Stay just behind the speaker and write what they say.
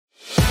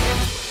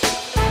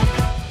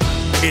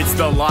It's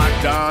the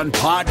Locked On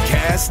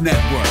Podcast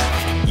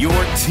Network, your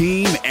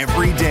team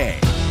every day.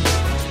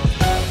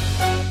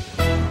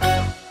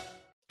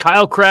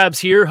 Kyle Krabs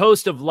here,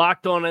 host of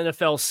Locked On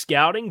NFL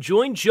Scouting.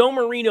 Join Joe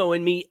Marino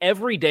and me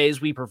every day as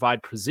we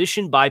provide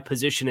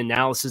position-by-position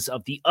analysis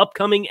of the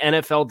upcoming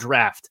NFL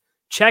Draft.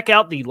 Check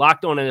out the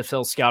Locked On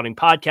NFL Scouting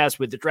podcast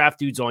with the Draft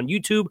Dudes on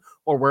YouTube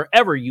or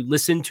wherever you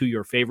listen to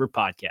your favorite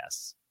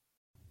podcasts.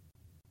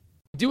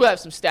 We do have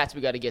some stats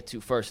we got to get to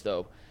first,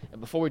 though.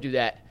 And before we do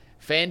that,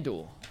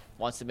 FanDuel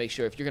wants to make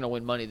sure if you're going to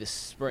win money this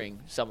spring,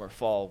 summer,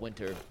 fall,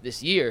 winter,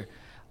 this year,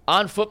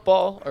 on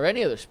football or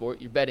any other sport,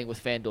 you're betting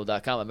with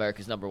FanDuel.com,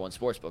 America's #1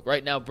 sportsbook.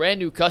 Right now, brand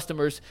new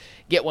customers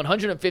get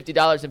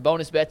 $150 in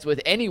bonus bets with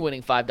any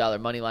winning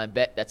 $5 moneyline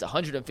bet. That's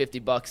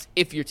 $150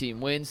 if your team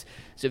wins.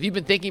 So if you've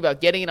been thinking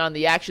about getting in on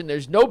the action,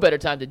 there's no better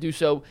time to do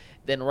so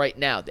than right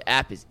now. The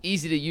app is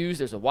easy to use.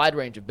 There's a wide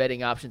range of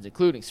betting options,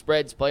 including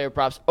spreads, player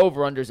props,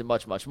 over-unders, and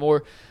much, much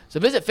more. So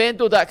visit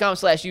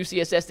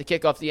FanDuel.com/UCSS to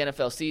kick off the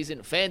NFL season.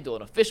 FanDuel,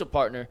 an official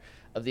partner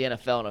of the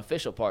NFL and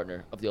official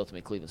partner of the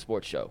Ultimate Cleveland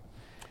Sports Show.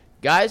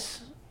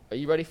 Guys, are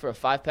you ready for a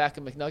 5-pack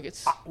of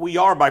McNuggets? We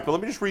are, Mike, but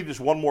let me just read this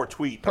one more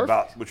tweet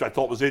Perfect. which I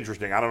thought was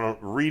interesting. I don't know,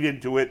 read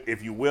into it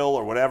if you will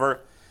or whatever.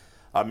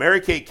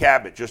 Mary Kate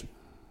Cabot just,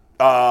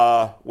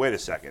 wait a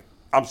second.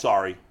 I'm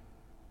sorry.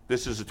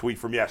 This is a tweet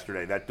from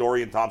yesterday that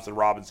Dorian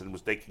Thompson-Robinson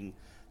was taking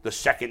the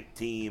second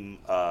team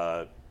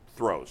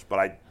throws.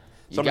 But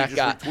somebody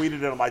just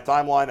retweeted it on my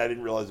timeline. I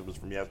didn't realize it was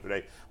from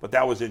yesterday, but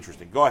that was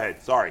interesting. Go ahead.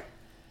 Sorry.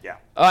 Yeah.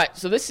 All right,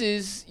 so this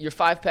is your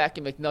 5-pack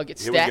of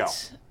McNuggets Here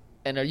stats. we go.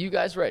 And are you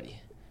guys ready?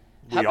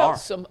 We How about are.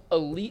 some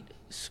elite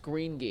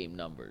screen game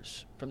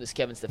numbers from this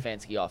Kevin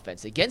Stefanski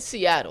offense? Against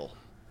Seattle,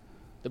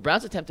 the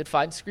Browns attempted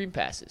 5 screen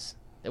passes.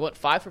 They went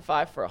 5 for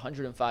 5 for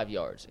 105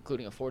 yards,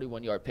 including a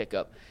 41-yard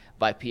pickup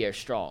by Pierre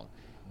Strong.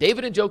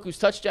 David Njoku's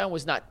touchdown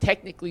was not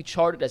technically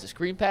charted as a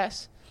screen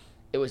pass.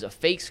 It was a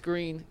fake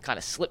screen, kind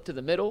of slipped to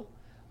the middle.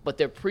 But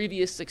their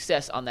previous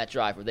success on that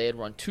drive, where they had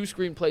run 2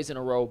 screen plays in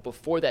a row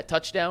before that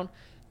touchdown,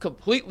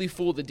 completely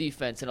fooled the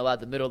defense and allowed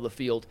the middle of the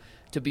field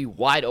to be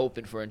wide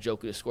open for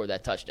Njoku to score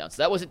that touchdown.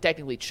 So that wasn't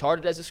technically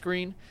charted as a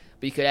screen,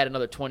 but you could add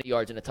another 20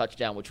 yards and a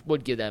touchdown, which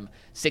would give them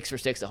 6 for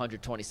 6,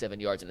 127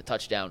 yards and a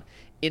touchdown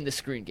in the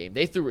screen game.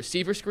 They threw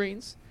receiver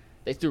screens.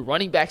 They threw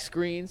running back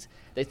screens.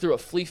 They threw a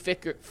flea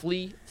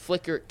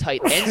flicker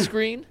tight end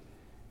screen.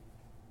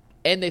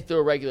 And they threw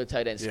a regular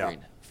tight end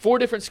screen. Yeah. 4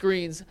 different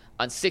screens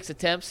on 6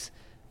 attempts.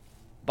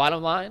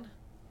 Bottom line,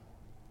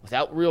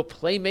 without real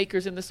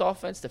playmakers in this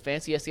offense,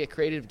 Stefanski has to get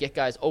creative, get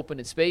guys open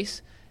in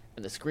space,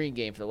 and the screen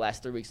game for the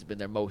last 3 weeks has been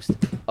their most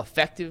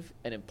effective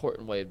and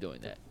important way of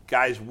doing that.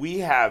 Guys, we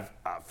have,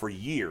 for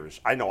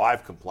years, I know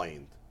I've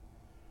complained,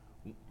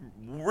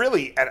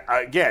 really, and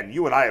again,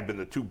 you and I have been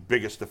the 2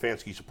 biggest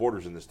Stefanski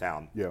supporters in this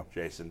town,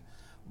 Jason.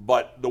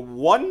 But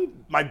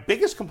my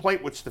biggest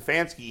complaint with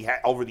Stefanski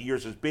over the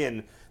years has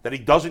been that he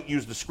doesn't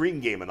use the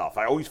screen game enough.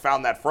 I always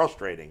found that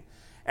frustrating.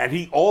 And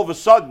he, all of a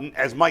sudden,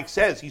 as Mike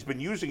says, he's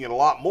been using it a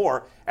lot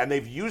more, and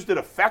they've used it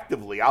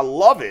effectively. I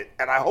love it,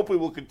 and I hope we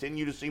will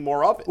continue to see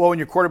more of it. Well, when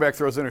your quarterback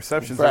throws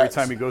interceptions every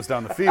time he goes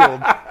down the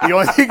field, the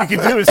only thing you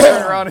can do is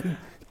turn around and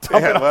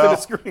dump it off to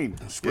the screen.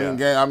 Screen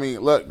game, I mean,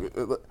 look,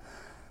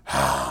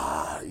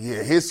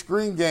 his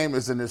screen game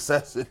is a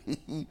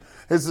necessity.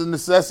 It's a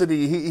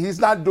necessity. He's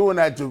not doing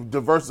that to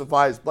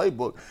diversify his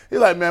playbook. He's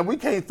like, man, we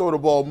can't throw the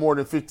ball more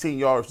than 15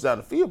 yards down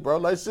the field, bro.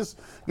 Let's just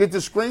get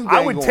the screen game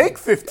I would going. take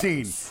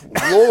 15.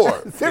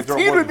 Lord.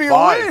 15 would be a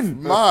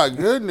win. My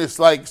goodness.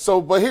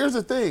 But here's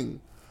the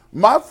thing.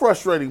 My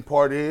frustrating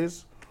part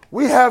is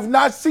we have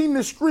not seen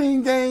the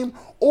screen game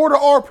or the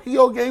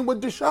RPO game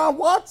with Deshaun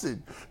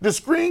Watson. The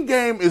screen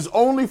game is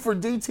only for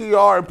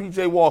DTR and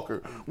PJ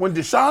Walker. When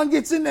Deshaun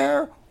gets in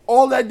there,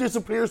 all that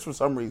disappears for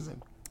some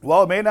reason.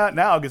 Well, it may not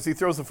now because he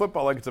throws the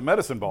football like it's a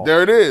medicine ball.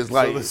 There it is.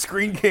 So the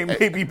screen game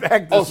may be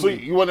back this so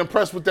week. you weren't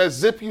impressed with that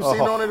zip you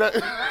seen on it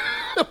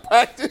at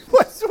practice?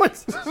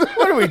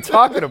 What are we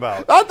talking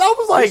about? I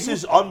was like, this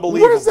is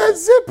unbelievable. What is that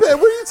zip at?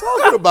 What are you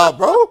talking about,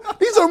 bro?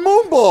 These are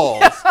moon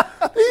balls.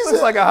 These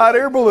Looks like a hot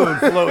air balloon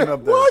floating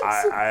up there.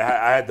 What?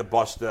 I had to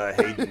bust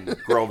Hayden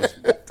Grove's.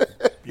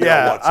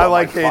 I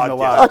like Hayden a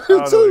lot. I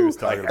don't know what he was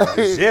talking about.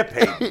 Zip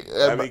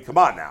Hayden. I mean, come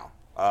on now.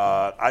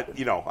 I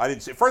didn't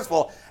see. First of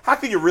all, how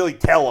can you really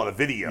tell on a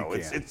video?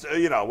 It's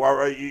you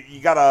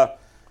got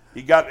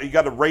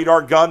a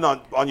radar gun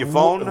on your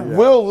phone.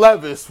 Will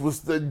Levis was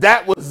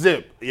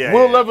zip. Yeah,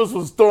 Will Levis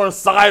was throwing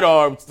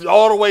sidearms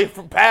all the way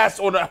from pass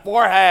on the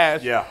far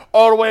hash,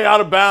 all the way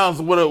out of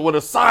bounds with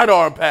a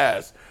sidearm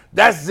pass.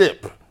 That's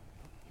zip.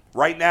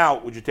 Right now,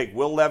 would you take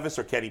Will Levis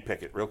or Kenny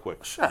Pickett? Real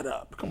quick. Shut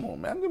up. Come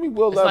on, man. Give me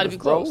Will It's Levis, not even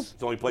bro. close.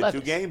 He's only played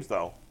Levis. 2 games,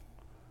 though.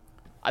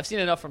 I've seen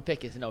enough from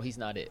Pickett to know he's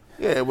not it.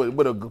 Yeah,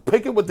 with a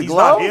Pickett with the He's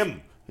glove. not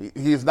him.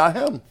 He's not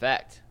him.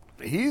 Fact.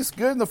 He's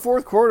good in the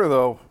fourth quarter,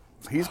 though.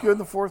 He's good in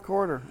the fourth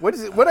quarter. What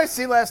did I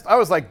see last? I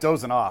was like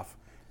dozing off.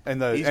 In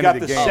the He's end got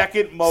of the the game.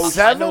 second most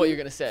I know what you're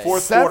going to say.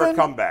 fourth quarter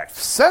comebacks.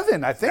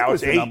 7, I think Now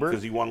was it's the 8 number.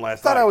 because he won last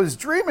I thought night. I was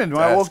dreaming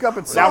when I woke up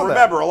and saw Now that.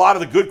 remember, a lot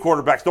of the good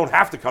quarterbacks don't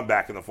have to come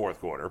back in the fourth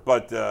quarter,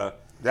 but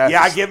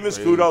I give him his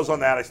kudos on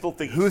that. I still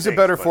think who's a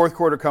better fourth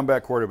quarter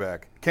comeback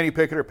quarterback? Kenny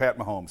Pickett or Pat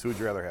Mahomes? Who would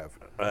you rather have?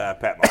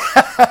 Pat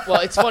Mahomes.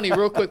 Well, it's funny,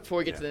 real quick before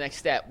we get to the next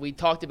stat, we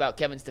talked about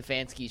Kevin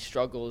Stefanski's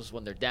struggles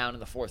when they're down in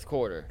the fourth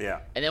quarter. Yeah.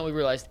 And then we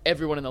realized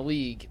everyone in the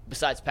league,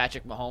 besides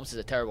Patrick Mahomes, has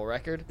a terrible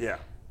record. Yeah.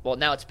 Well,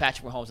 now it's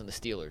Patrick Mahomes and the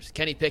Steelers.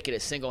 Kenny Pickett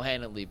has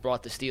single-handedly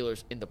brought the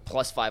Steelers into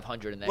plus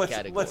 500 in that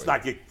category. Let's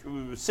not get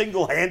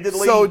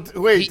single-handedly. So,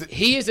 wait.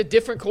 He is a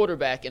different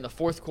quarterback in the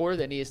fourth quarter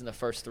than he is in the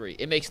first three.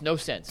 It makes no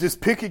sense. Does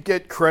Pickett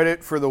get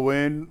credit for the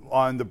win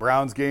on the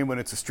Browns game when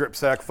it's a strip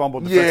sack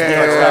fumble?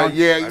 Yeah.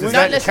 Does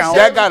Not that count?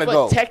 That gotta but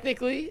go.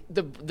 technically,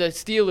 the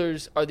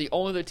Steelers are the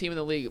only other team in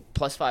the league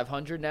plus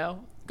 500 now,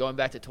 going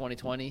back to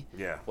 2020.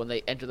 Yeah. When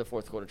they enter the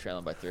fourth quarter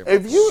trailing by 3.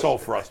 So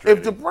frustrating.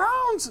 If the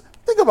Browns,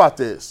 think about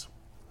this.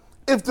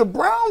 If the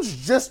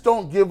Browns just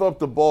don't give up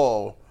the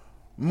ball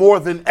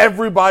more than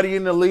everybody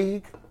in the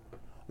league,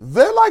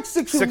 they're like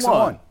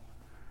 6-1.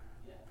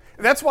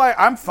 That's why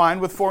I'm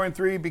fine with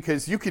 4-3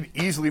 because you could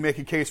easily make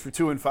a case for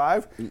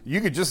 2-5. You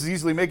could just as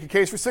easily make a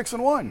case for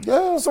 6-1.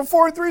 Yeah. So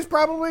 4-3 is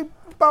probably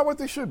about what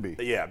they should be.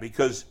 Yeah,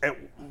 because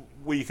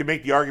well, you can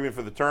make the argument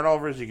for the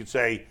turnovers. You could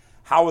say,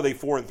 how are they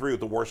 4-3 with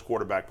the worst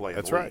quarterback play in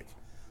the league? That's right.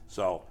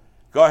 So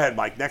go ahead,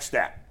 Mike. Next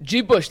stat. G.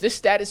 Bush, this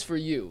stat is for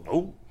you.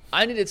 Oh.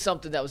 I needed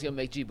something that was going to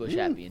make G. Bush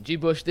happy. And G.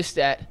 Bush, this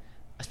stat,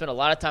 I spent a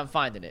lot of time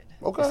finding it.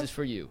 Okay. This is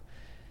for you.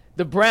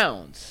 The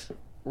Browns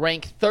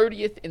rank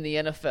 30th in the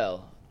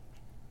NFL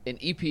in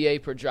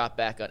EPA per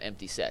dropback on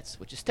empty sets,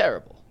 which is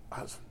terrible.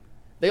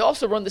 They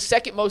also run the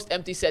second most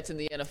empty sets in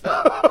the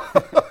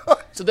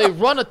NFL. So they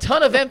run a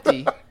ton of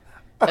empty,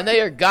 and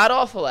they are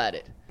god-awful at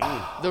it.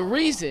 The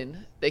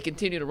reason they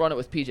continue to run it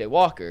with P.J.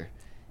 Walker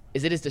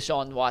is it is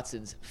Deshaun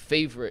Watson's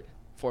favorite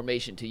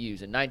formation to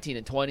use. In 19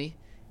 and 20,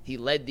 he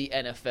led the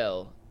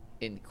NFL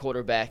in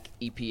quarterback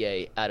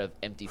EPA out of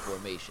empty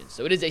formation.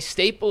 So it is a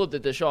staple of the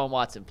Deshaun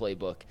Watson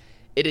playbook.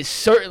 It is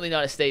certainly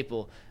not a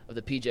staple of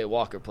the P.J.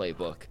 Walker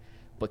playbook.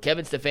 But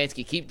Kevin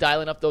Stefanski keep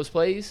dialing up those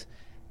plays,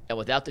 and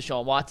without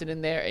Deshaun Watson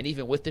in there, and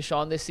even with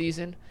Deshaun this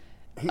season,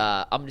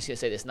 I'm just going to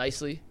say this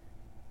nicely,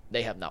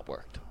 they have not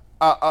worked.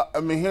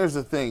 I mean, here's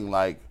the thing.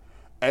 Like,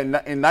 in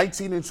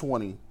 19 and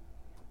 20,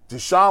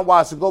 Deshaun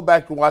Watson, go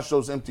back and watch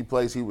those empty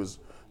plays.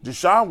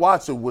 Deshaun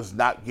Watson was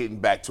not getting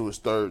back to his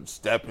third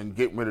step and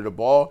getting rid of the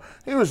ball.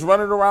 He was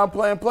running around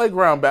playing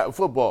playground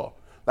football.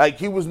 Like,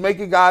 he was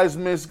making guys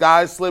miss,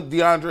 guys slip,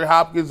 DeAndre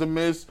Hopkins a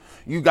miss.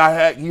 You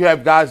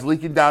have guys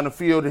leaking down the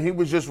field, and he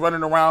was just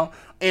running around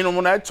in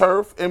on that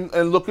turf and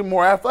looking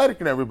more athletic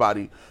than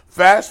everybody.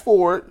 Fast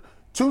forward,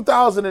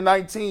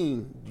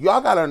 2019,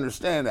 y'all got to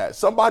understand that.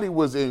 Somebody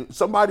was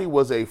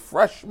a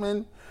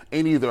freshman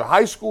in either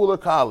high school or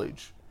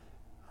college.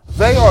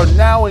 They are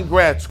now in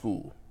grad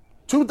school.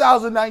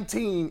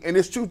 2019 and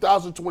it's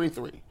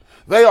 2023.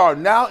 They are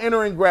now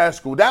entering grad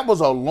school. That was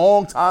a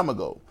long time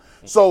ago.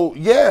 So,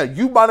 yeah,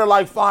 you might have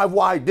liked 5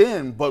 wide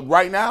then, but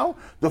right now,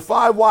 the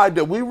 5 wide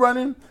that we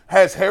running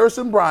has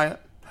Harrison Bryant,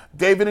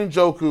 David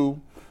Njoku,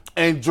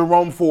 and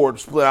Jerome Ford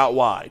split out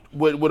wide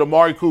with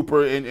Amari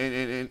Cooper and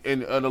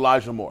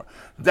Elijah Moore.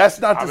 That's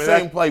not the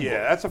same playbook.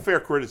 Yeah, that's a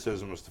fair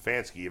criticism of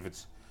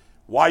Stefanski.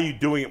 Why are you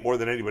doing it more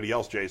than anybody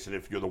else, Jason,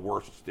 if you're the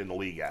worst in the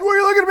league at it? What are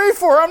you looking at me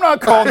for? I'm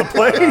not calling the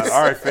plays.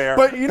 All right, fair.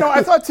 But,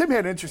 I thought Tim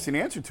had an interesting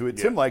answer to it.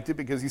 Yeah. Tim liked it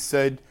because he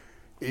said,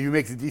 you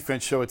make the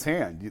defense show its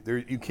hand.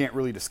 You can't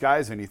really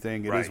disguise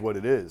anything. It is what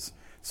it is.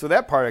 So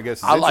that part, I guess,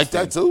 is I like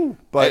that too.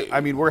 But, hey,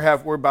 I mean,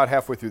 we're about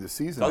halfway through the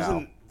season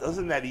now.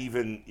 Doesn't that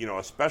even,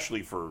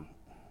 especially for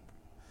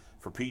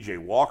P.J.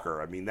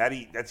 Walker, I mean,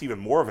 that's even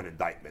more of an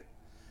indictment.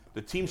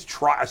 The team's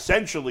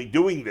essentially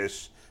doing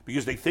this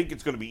because they think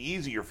it's going to be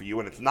easier for you,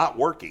 and it's not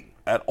working.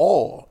 At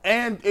all.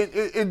 And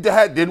it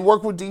didn't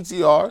work with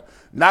DTR,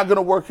 not going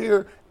to work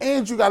here.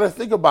 And you got to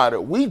think about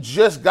it. We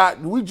just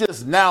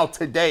now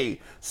today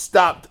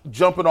stopped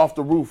jumping off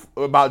the roof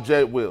about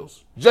Jed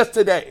Wills. Just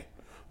today.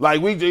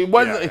 Like,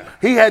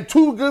 he had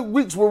 2 good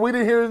weeks where we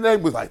didn't hear his name.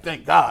 We was like,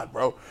 thank God,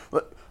 bro.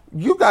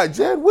 You got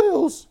Jed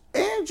Wills,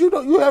 and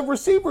you have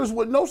receivers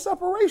with no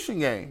separation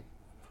game.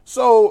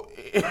 So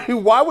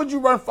why would you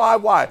run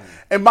 5 wide?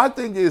 And my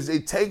thing is,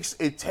 it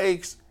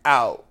takes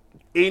out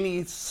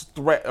any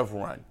threat of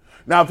run.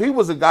 Now, if he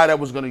was a guy that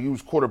was going to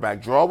use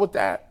quarterback draw with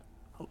that,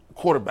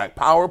 quarterback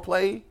power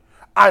play,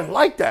 I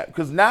like that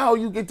because now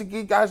you get to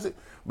get guys.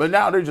 But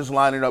now they're just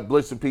lining up,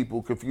 blitzing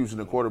people, confusing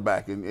the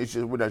quarterback, and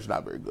that's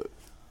not very good.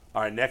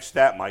 All right, next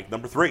stat, Mike,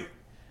 number 3.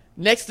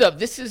 Next up,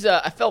 this is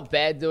I felt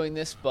bad doing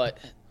this, but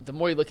the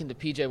more you look into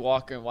P.J.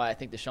 Walker and why I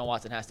think Deshaun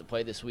Watson has to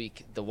play this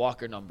week, the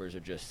Walker numbers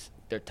are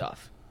they're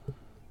tough.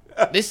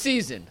 This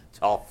season.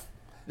 Tough.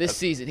 This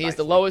season, he has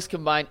the lowest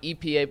combined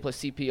EPA plus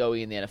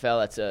CPOE in the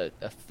NFL. That's a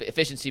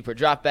efficiency per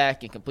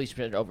dropback and completion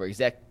percentage over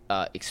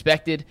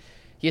expected.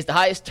 He has the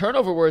highest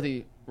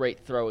turnover-worthy rate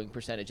throwing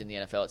percentage in the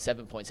NFL at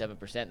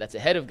 7.7%. That's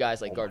ahead of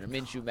guys like Gardner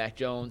Minshew, Mac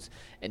Jones,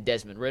 and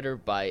Desmond Ridder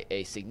by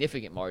a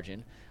significant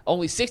margin.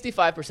 Only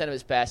 65% of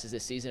his passes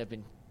this season have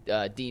been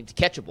deemed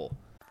catchable.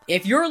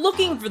 If you're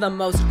looking for the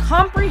most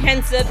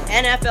comprehensive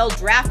NFL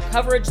draft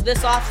coverage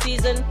this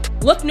offseason,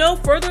 look no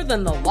further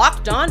than the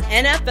Locked On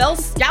NFL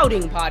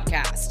Scouting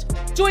Podcast.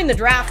 Join the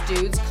draft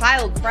dudes,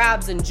 Kyle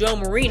Krabs and Joe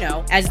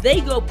Marino, as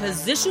they go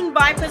position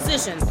by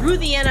position through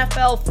the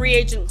NFL free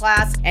agent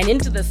class and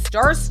into the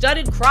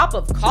star-studded crop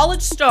of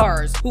college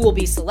stars who will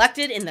be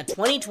selected in the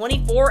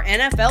 2024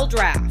 NFL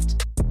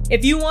Draft.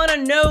 If you want to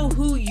know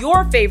who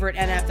your favorite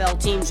NFL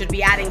team should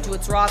be adding to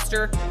its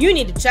roster, you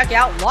need to check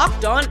out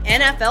Locked On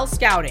NFL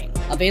Scouting,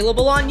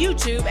 available on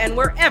YouTube and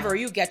wherever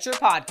you get your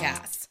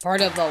podcasts.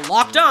 Part of the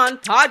Locked On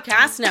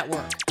Podcast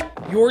Network,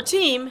 your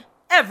team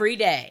every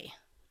day.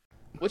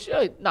 Which,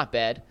 not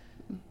bad.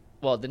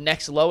 Well, the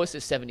next lowest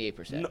is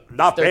 78%.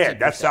 Not bad.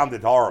 That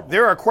sounded horrible.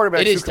 There are quarterbacks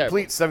who terrible.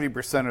 complete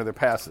 70% of their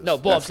passes. No,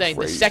 Bull, I'm saying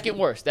crazy. The second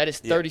worst. That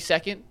is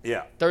 32nd.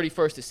 Yeah.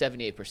 31st is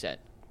 78%.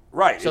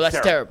 Right. So that's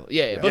terrible.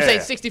 Yeah. But I'm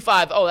saying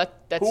 65. Oh,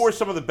 that's. Who are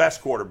some of the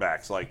best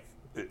quarterbacks? Like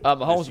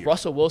Mahomes,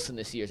 Russell Wilson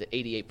this year is at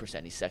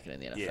 88%. He's second in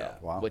the NFL. Yeah.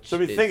 Wow.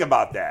 So think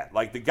about that.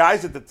 Like the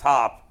guys at the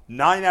top,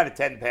 9 out of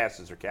 10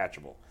 passes are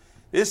catchable.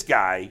 This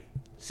guy,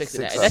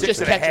 6.5. That's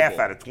just 6.5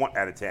 out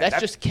of 10. That's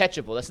just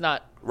catchable. That's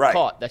not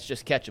caught. That's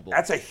just catchable.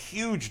 That's a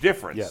huge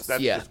difference. Yes.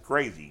 That's just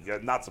crazy.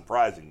 Not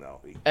surprising though.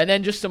 And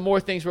then just some more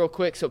things real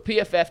quick. So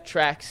PFF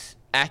tracks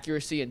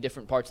accuracy in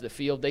different parts of the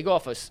field. They go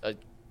off a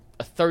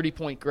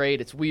 30-point grade.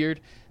 It's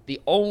weird.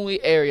 The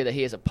only area that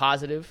he has a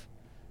positive,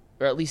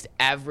 or at least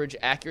average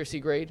accuracy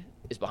grade,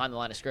 is behind the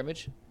line of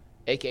scrimmage,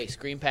 a.k.a.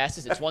 screen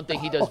passes. It's one thing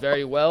he does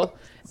very well.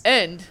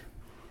 And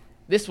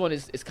this one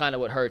is kind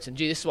of what hurts. And,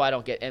 this is why I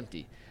don't get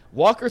empty.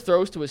 Walker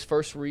throws to his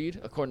first read,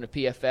 according to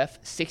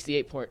PFF,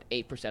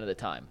 68.8% of the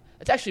time.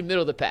 It's actually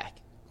middle of the pack,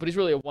 but he's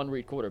really a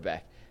one-read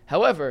quarterback.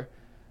 However,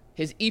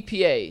 his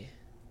EPA,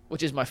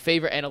 which is my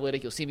favorite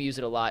analytic, you'll see me use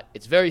it a lot.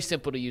 It's very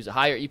simple to use. A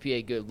higher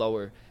EPA, good,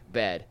 lower,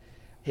 bad.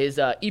 His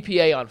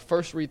EPA on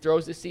first read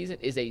throws this season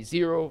is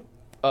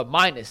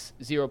minus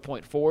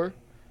 0.4.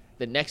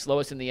 The next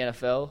lowest in the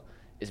NFL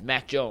is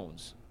Mac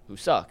Jones, who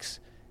sucks,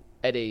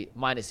 at a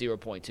minus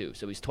 0.2.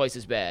 So he's twice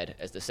as bad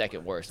as the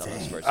second worst on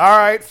his first. All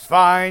right,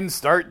 fine.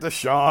 Start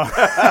Deshaun.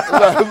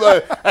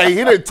 Hey,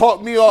 he didn't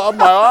talk me off. I'm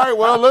like, all right,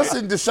 well,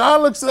 listen,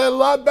 Deshaun looks a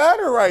lot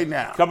better right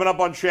now. Coming up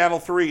on Channel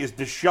 3, is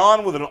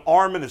Deshaun with an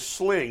arm and a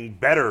sling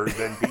better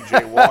than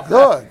P.J. Walker?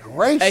 Good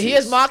gracious. Hey, he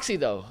has moxie,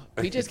 though.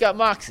 He just got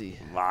moxie.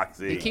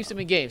 Moxie. It keeps him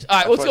in games. All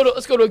right,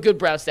 let's go to a good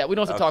Brown stat. We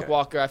don't have to talk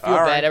Walker. I feel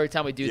bad every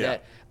time we do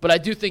that. But I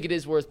do think it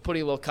is worth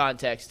putting a little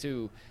context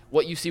to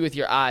what you see with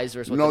your eyes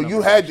versus what the numbers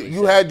you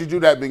had to do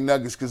that, Big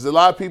Nuggets, because a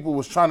lot of people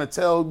was trying to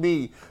tell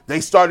me they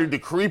started to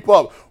creep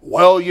up.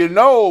 Well,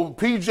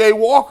 P.J.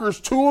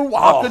 Walker's 2-1.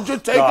 How could you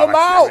take him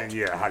out?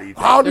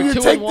 How do you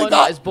take the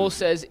guy? As Bull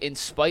says, in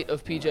spite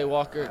of P.J.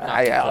 Walker. All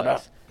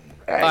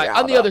right,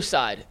 on the other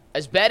side,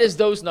 as bad as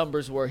those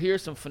numbers were,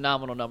 here's some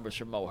phenomenal numbers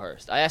from Mo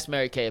Hurst. I asked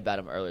Mary Kay about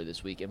him earlier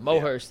this week, and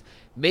Mo Hurst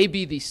may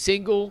be the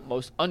single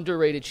most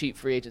underrated cheap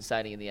free agent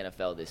signing in the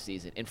NFL this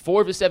season. In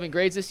 4 of his 7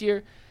 grades this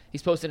year,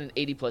 he's posted an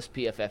 80-plus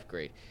PFF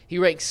grade. He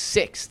ranks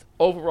 6th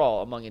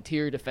overall among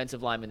interior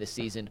defensive linemen this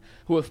season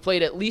who have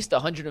played at least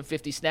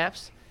 150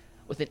 snaps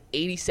with an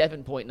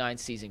 87.9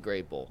 season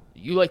grade, Bull.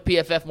 You like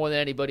PFF more than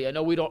anybody. I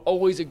know we don't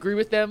always agree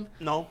with them.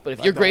 No, but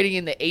if you're grading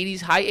in the 80s,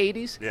 high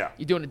 80s,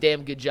 you're doing a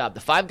damn good job. The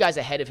 5 guys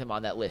ahead of him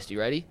on that list, you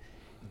ready?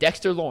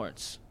 Dexter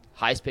Lawrence,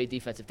 highest paid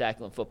defensive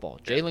tackle in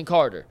football. Jalen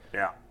Carter,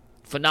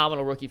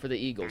 phenomenal rookie for the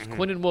Eagles.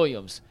 Quinnen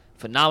Williams,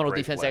 phenomenal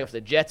defensive tackle for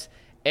the Jets.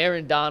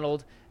 Aaron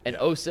Donald and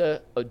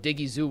Osa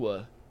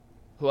Odigizua,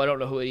 who I don't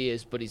know who he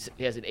is, but he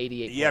has an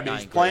 88.9 Yeah, but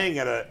he's playing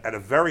at a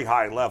very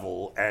high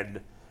level,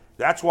 and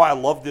that's why I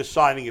loved this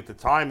signing at the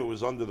time. It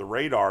was under the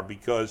radar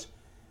because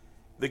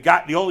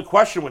the only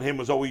question with him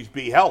was always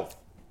health,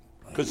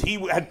 because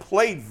he had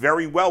played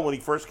very well when he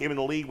first came in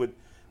the league with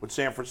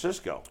San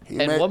Francisco.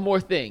 One more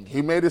thing.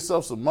 He made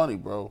himself some money,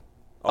 bro.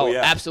 Oh,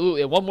 yeah.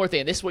 Absolutely. And one more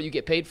thing. And this is what you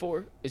get paid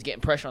for, is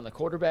getting pressure on the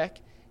quarterback.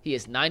 He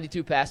has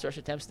 92 pass rush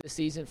attempts this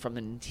season from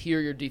an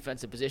interior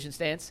defensive position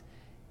stance.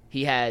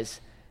 He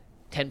has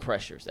 10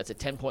 pressures. That's a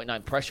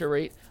 10.9 pressure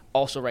rate.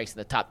 Also ranks in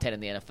the top 10 in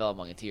the NFL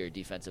among interior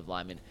defensive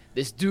linemen.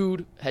 This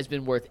dude has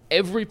been worth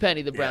every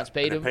penny the Browns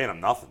paid him. They're paying him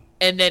nothing.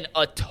 And then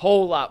a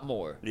whole lot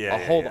more.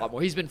 A whole lot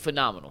more. He's been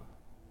phenomenal.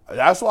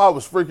 That's why I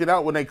was freaking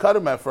out when they cut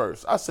him at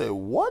first. I said,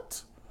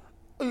 what?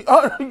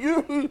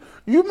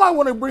 You might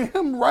want to bring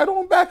him right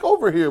on back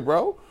over here,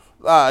 bro.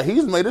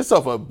 He's made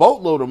himself a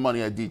boatload of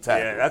money at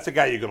D-tackle. Yeah, that's a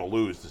guy you're going to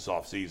lose this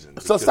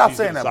offseason. So stop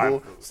saying that,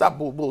 Bull. Stop,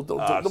 Bull.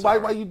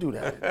 Why you do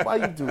that? Why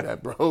you do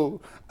that, bro?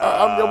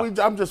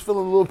 I'm just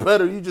feeling a little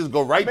better. You just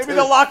go right to Maybe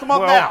they'll lock him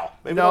up now.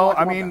 We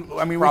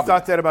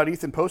thought that about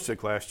Ethan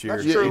Posick last year.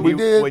 That's true. We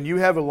did. When you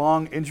have a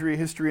long injury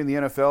history in the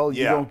NFL,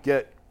 you don't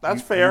get.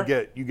 That's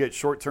fair. You get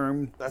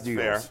short-term deals.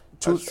 Fair.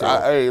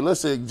 Hey,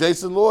 listen,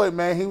 Jason Lloyd,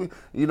 man, they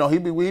be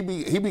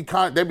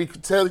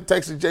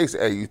texting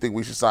Jason, hey, you think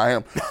we should sign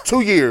him?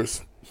 2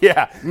 years.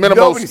 Yeah. Minimoski.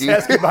 Nobody's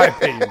asking my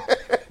opinion.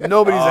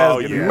 Nobody's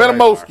asking.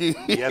 Minimoski.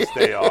 Yes,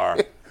 they are.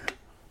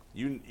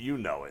 You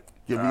know it.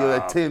 Give me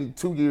that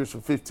 2 years for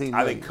 $15 million.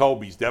 I think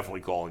Kobe's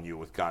definitely calling you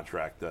with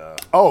contract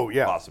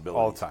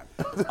possibilities.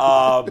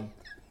 All the time.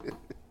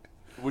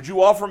 Would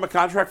you offer him a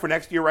contract for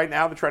next year right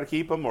now to try to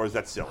keep him, or is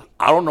that silly?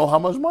 I don't know how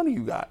much money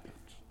you got.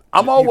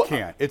 You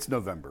can't. It's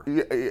November.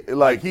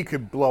 Like he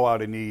could blow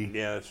out a knee.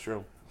 Yeah, that's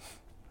true.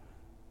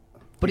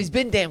 But he's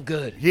been damn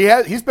good.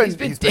 He's been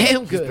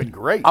damn good. He's been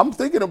great. I'm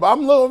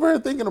over here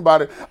thinking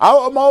about it.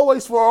 I'm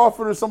always for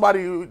offering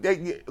somebody.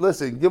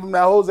 Listen, give him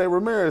that Jose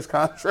Ramirez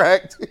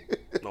contract.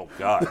 Oh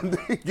God.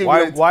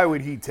 Why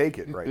would he take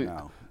it right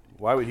now?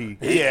 Why would he?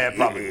 Yeah,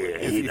 probably.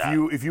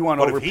 If you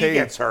want to but overpay, if he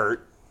gets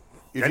hurt,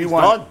 if he's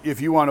want done.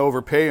 if you want to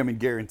overpay him and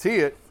guarantee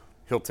it,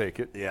 he'll take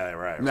it. Yeah,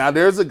 right. Now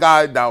there's a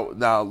guy.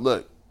 Now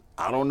look.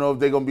 I don't know if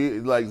they're gonna be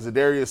like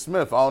Zadarius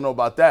Smith. I don't know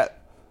about that.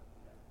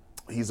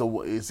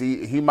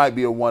 He might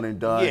be a one and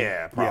done.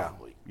 Yeah,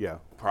 probably. Yeah.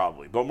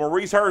 Probably. But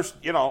Maurice Hurst,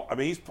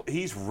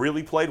 he's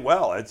really played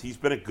well. He's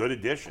been a good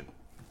addition.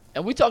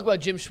 And we talk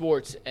about Jim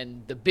Schwartz,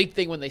 and the big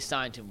thing when they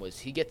signed him was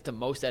he gets the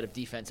most out of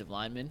defensive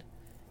linemen.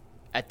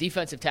 At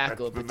defensive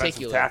tackle in particular.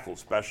 Defensive tackle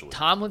especially.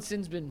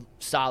 Tomlinson's been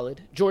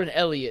solid. Jordan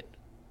Elliott,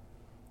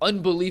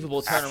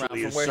 unbelievable turnaround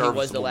Actually, from where he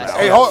was the last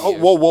Hey, year.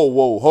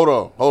 whoa,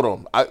 hold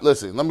on.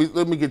 Listen, let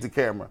me get the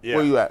camera. Yeah.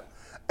 Where you at?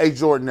 Hey,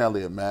 Jordan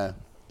Elliott, man.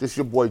 This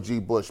your boy G.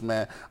 Bush,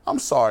 man. I'm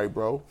sorry,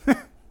 bro.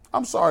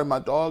 I'm sorry, my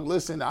dog.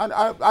 Listen,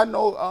 I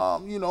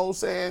know,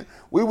 saying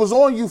we was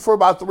on you for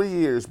about 3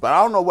 years, but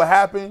I don't know what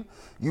happened.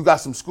 You got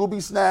some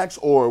Scooby snacks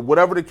or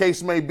whatever the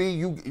case may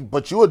be.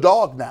 But you a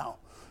dog now.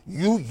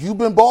 You've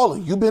been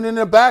balling. You've been in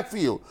the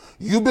backfield.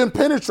 You've been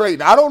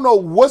penetrating. I don't know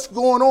what's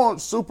going on.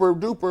 Super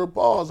duper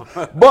pause,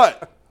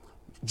 but.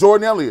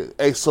 Jordan Elliott,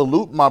 a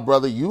salute, my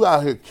brother. You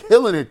out here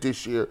killing it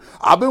this year.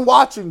 I've been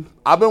watching.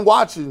 I don't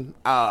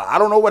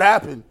know what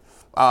happened.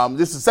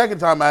 This is the second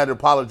time I had to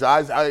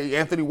apologize.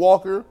 Anthony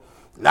Walker.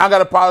 Now I got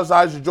to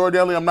apologize to Jordan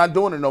Elliott. I'm not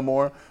doing it no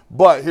more.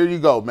 But here you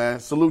go, man.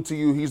 Salute to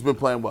you. He's been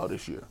playing well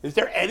this year. Is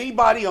there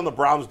anybody on the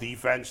Browns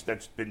defense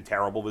that's been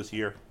terrible this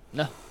year?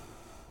 No.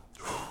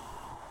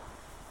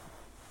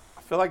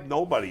 I feel like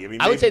nobody.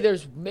 I would say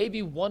there's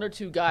maybe one or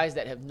two guys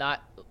that have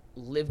not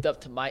lived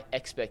up to my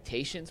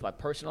expectations, my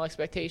personal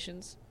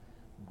expectations,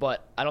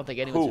 but I don't think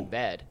anyone's been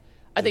bad.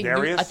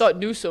 I thought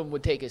Newsome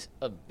would take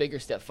a bigger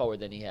step forward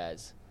than he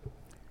has.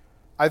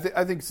 I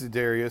think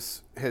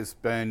Zadarius has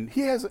been.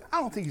 I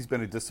don't think he's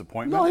been a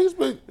disappointment. No, he's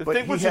been. The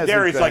thing with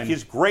Zadarius, like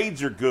his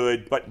grades are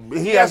good, but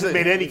he hasn't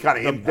made any kind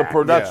of impact. The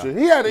production.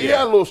 Yeah. He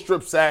had a little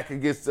strip sack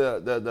against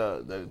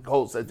the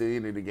Colts at the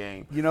end of the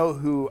game. You know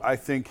who I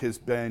think has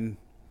been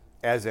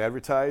as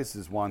advertised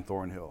is Juan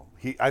Thornhill.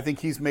 I think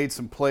he's made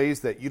some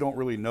plays that you don't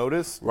really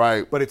notice.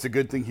 Right. But it's a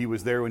good thing he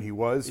was there when he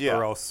was,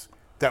 or else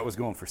that was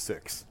going for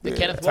 6. The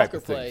Kenneth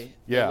Walker play,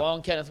 the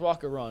long Kenneth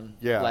Walker run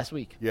last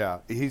week. Yeah,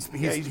 he's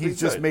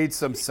just good. made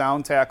some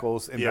sound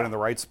tackles and been in the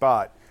right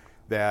spot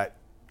that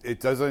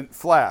it doesn't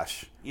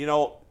flash.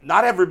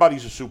 Not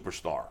everybody's a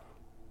superstar,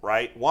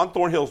 right? Juan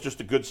Thornhill's just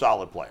a good,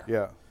 solid player.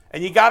 Yeah.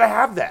 And you got to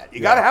have that. You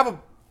got to have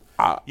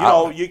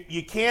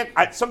you can't.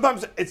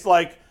 Sometimes it's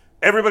like,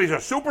 everybody's a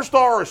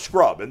superstar or a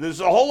scrub, and there's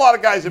a whole lot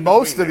of guys in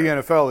most of the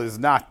NFL is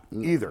not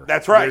either.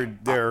 That's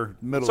right. They're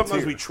middle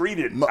Sometimes tier. we treat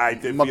it.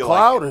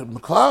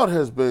 McLeod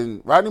has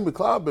been. Rodney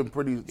McLeod been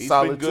pretty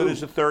solid. He's been good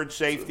as a third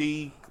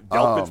safety.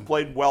 Delpit's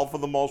played well for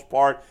the most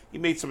part. He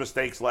made some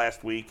mistakes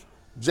last week.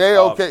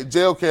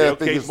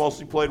 JOK's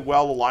mostly played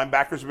well. The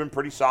linebackers have been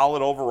pretty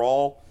solid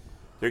overall.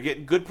 They're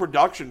getting good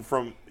production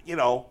from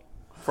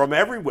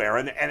everywhere,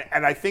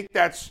 and I think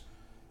that's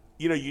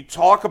you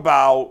talk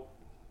about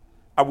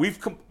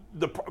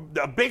the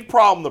big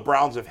problem the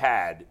Browns have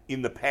had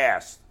in the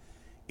past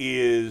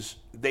is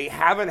they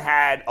haven't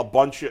had a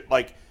bunch of,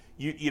 like,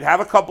 you'd have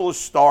a couple of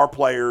star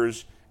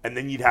players and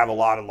then you'd have a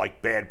lot of, like,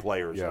 bad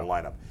players in the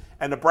lineup.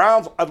 And the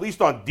Browns, at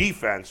least on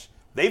defense,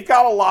 they've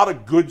got a lot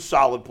of good,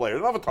 solid players.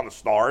 They don't have a ton of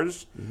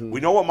stars. Mm-hmm. We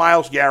know what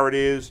Myles Garrett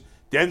is.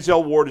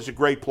 Denzel Ward is a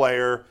great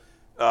player.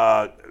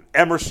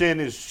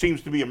 Emerson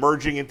seems to be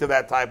emerging into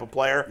that type of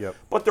player. Yep.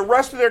 But the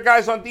rest of their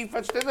guys on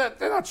defense, they're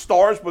not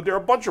stars, but they're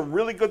a bunch of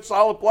really good,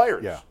 solid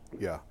players.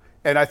 Yeah.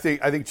 And I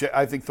think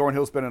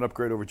Thornhill's been an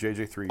upgrade over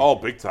JJ3. Oh,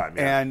 big time.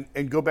 Yeah.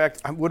 And go back.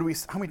 How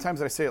many times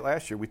did I say it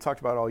last year? We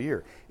talked about it all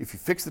year. If you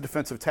fix the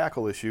defensive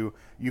tackle issue,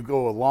 you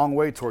go a long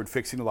way toward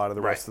fixing a lot of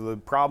the rest of the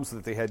problems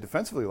that they had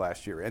defensively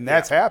last year, and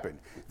that's happened.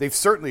 They've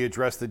certainly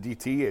addressed the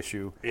DT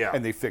issue,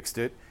 and they fixed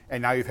it.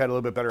 And now you've had a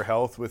little bit better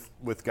health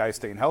with guys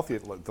staying healthy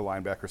at the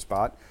linebacker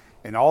spot.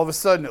 And all of a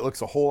sudden, it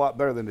looks a whole lot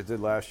better than it did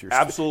last year.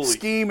 Absolutely.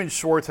 Scheme and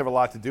Schwartz have a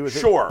lot to do with it.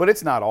 Sure. But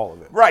it's not all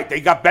of it. Right.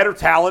 They got better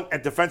talent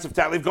at defensive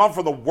tackle. They've gone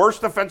from the worst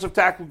defensive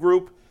tackle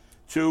group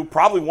to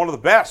probably one of the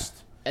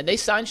best. And they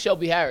signed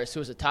Shelby Harris, who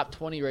was a top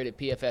 20 rated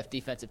PFF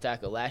defensive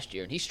tackle last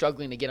year, and he's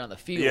struggling to get on the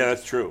field. Yeah,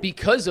 that's true.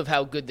 Because of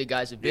how good the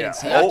guys have been. Yeah.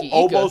 Siaki Ika.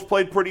 Obo's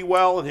played pretty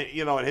well,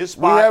 in his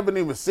spot. We haven't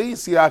even seen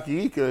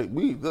Siaki Ika.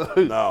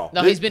 No,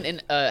 he's been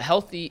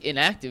healthy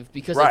inactive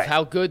because of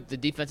how good the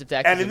defensive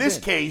tackle. And in this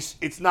case,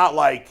 it's not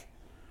like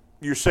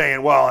you're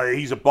saying, well,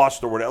 he's a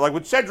bust or whatever. Like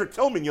with Cedric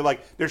Tillman, you're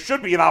like, there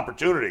should be an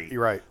opportunity.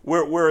 You're right.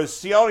 Whereas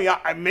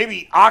Sione,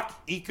 maybe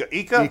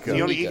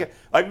Ika,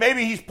 like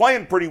maybe he's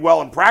playing pretty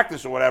well in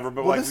practice or whatever.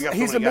 But well, like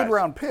he's a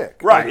mid-round pick.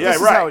 Right? Like, yeah,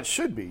 this is how it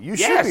should be. You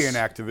should be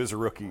inactive as a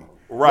rookie.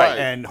 Right.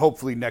 And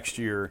hopefully next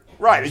year.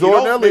 Right. You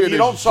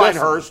don't sign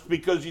Hurst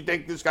because you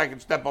think this guy can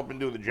step up and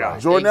do the job.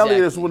 Right. Jordan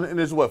Elliott is in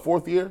his,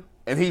 fourth year?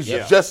 And he's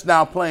just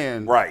now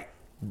playing. Right.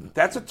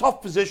 That's a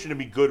tough position to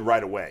be good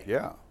right away.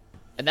 Yeah.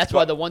 And that's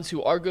why the ones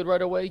who are good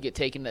right away get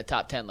taken in the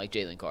top 10 like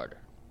Jalen Carter.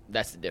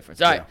 That's the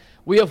difference. All right.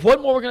 We have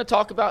one more we're going to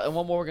talk about and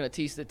one more we're going to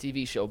tease the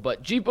TV show.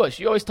 But, G. Bush,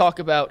 you always talk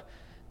about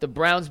the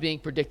Browns being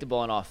predictable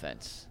on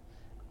offense.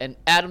 And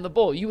Adam the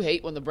Bull, you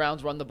hate when the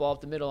Browns run the ball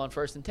up the middle on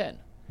 1st and 10.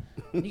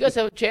 You guys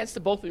have a chance to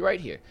both be right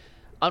here.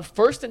 On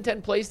 1st and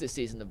 10 plays this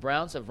season, the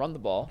Browns have run the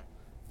ball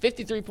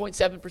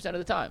 53.7% of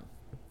the time.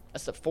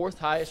 That's the 4th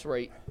highest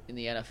rate in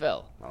the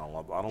NFL.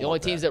 The only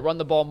teams that run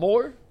the ball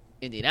more,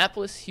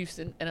 Indianapolis,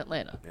 Houston, and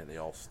Atlanta. Yeah, they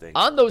all stink.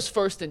 On those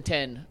 1st and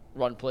 10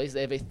 run plays,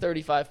 they have a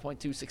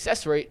 35.2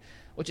 success rate,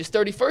 which is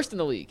 31st in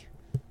the league,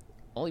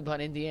 only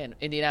behind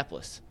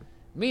Indianapolis.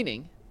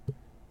 Meaning,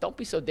 don't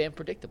be so damn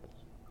predictable.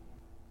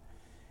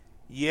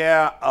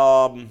 Yeah.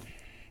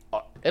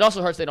 It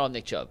also hurts they don't have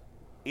Nick Chubb.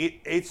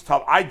 It's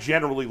tough. I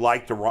generally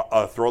like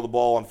to throw the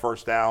ball on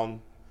 1st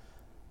down.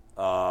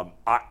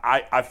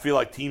 I feel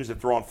like teams that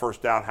throw on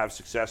 1st down have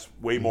success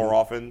way more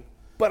often.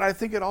 But I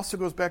think it also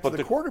goes back to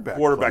the quarterback.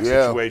 Quarterback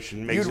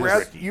situation makes it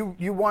tricky.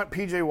 You want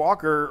P.J.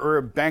 Walker or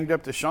a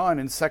banged-up Deshaun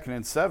in 2nd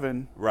and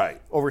 7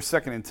 over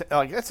 2nd and 10.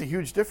 Like, that's a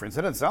huge difference.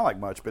 It doesn't sound like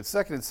much, but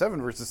 2nd and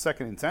 7 versus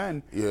 2nd and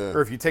 10. Yeah.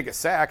 Or if you take a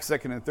sack,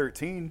 2nd and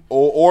 13.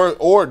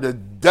 Or the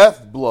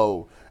death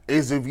blow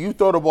is if you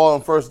throw the ball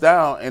on 1st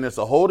down and it's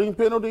a holding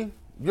penalty,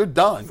 you're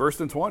done. 1st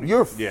and 20.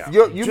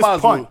 You might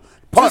as well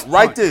punt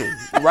right there.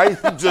 Right?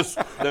 Just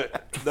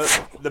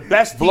the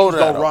best teams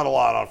don't run a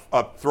lot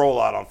on throw a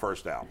lot on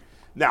 1st down.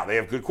 Now, they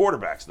have good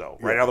quarterbacks, though.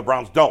 Right now, the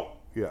Browns don't.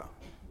 Yeah.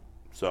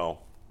 So.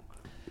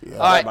 Yeah.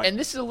 All right, and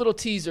this is a little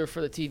teaser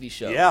for the TV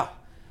show. Yeah.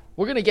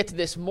 We're going to get to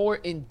this more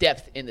in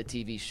depth in the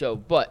TV show,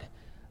 but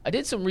I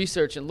did some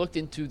research and looked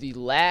into the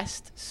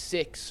last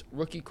 6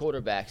 rookie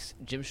quarterbacks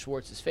Jim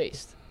Schwartz has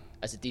faced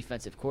as a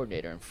defensive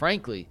coordinator. And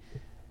frankly,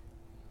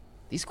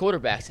 these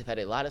quarterbacks have had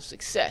a lot of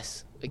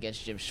success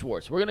against Jim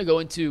Schwartz. We're going to go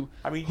into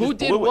who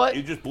did what.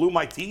 You just blew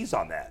my tease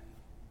on that.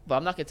 But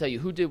I'm not going to tell you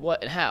who did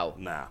what and how.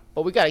 Nah.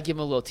 But we got to give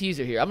them a little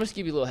teaser here. I'm just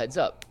give you a little heads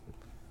up.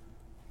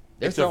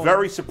 It's a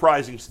very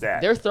surprising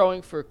stat. They're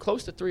throwing for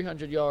close to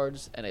 300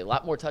 yards and a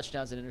lot more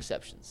touchdowns than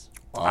interceptions.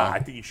 I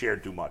think you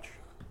shared too much.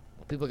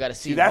 Well, people got to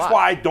see that's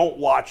why I don't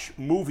watch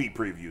movie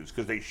previews,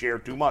 because they share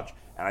too much.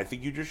 And I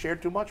think you just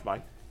shared too much,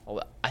 Mike.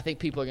 Well, I think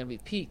people are going to be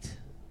piqued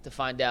to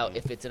find out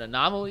if it's an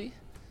anomaly,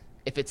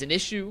 if it's an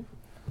issue,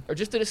 or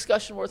just a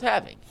discussion worth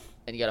having.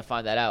 And you got to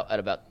find that out at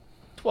about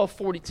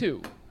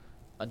 12:42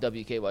 on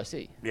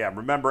WKYC. Yeah,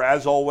 remember,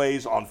 as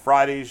always, on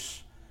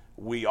Fridays,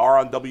 we are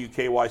on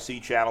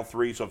WKYC Channel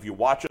 3. So if you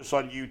watch us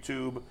on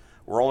YouTube,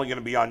 we're only going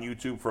to be on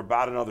YouTube for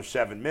about another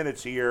 7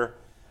 minutes here.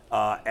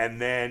 And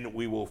then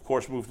we will, of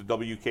course, move to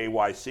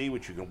WKYC,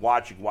 which you can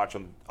watch. You can watch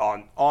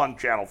on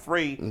Channel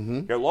 3.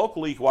 Mm-hmm. Here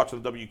locally, you can watch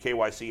on the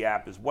WKYC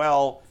app as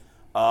well.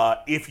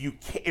 If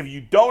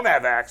you don't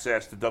have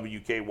access to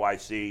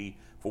WKYC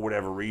for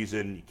whatever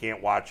reason, you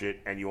can't watch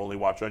it, and you only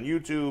watch on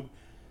YouTube,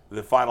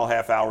 the final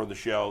half hour of the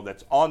show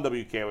that's on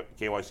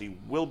WKYC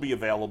will be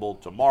available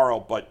tomorrow,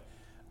 but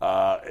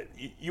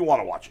you want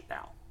to watch it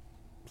now.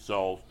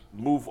 So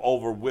move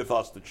over with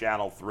us to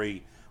Channel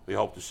 3. We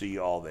hope to see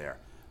you all there.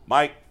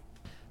 Mike?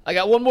 I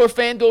got one more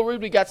FanDuel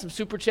read. We got some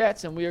super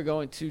chats, and we are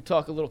going to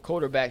talk a little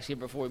quarterbacks here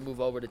before we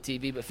move over to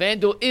TV. But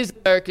FanDuel is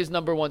America's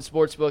 #1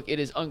 sportsbook. It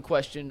is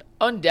unquestioned,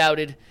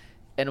 undoubted,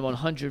 and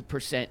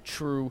 100%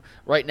 true.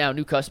 Right now,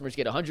 new customers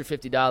get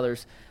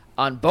 $150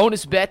 on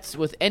bonus bets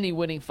with any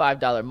winning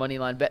 $5 money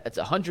line bet. That's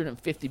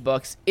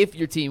 $150 if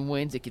your team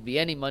wins. It could be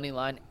any money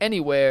line,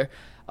 anywhere.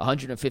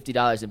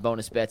 $150 in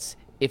bonus bets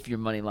if your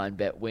money line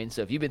bet wins.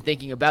 So if you've been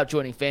thinking about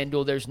joining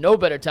FanDuel, there's no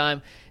better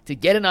time to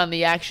get in on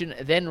the action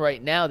than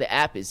right now. The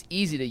app is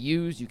easy to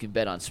use. You can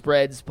bet on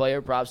spreads,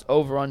 player props,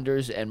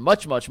 over-unders, and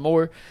much, much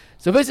more.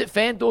 So visit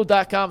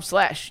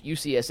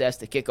FanDuel.com/UCSS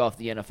to kick off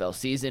the NFL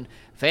season.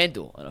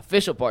 FanDuel, an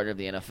official partner of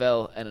the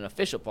NFL and an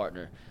official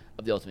partner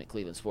of the Ultimate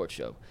Cleveland Sports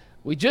Show.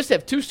 We just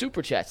have 2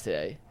 super chats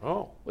today,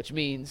 which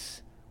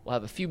means we'll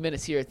have a few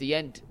minutes here at the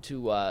end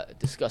to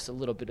discuss a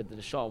little bit of the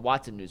Deshaun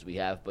Watson news we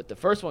have. But the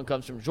first one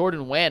comes from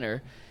Jordan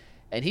Wanner,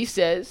 and he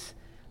says,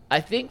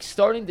 I think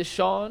starting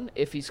Deshaun,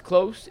 if he's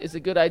close, is a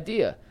good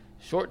idea.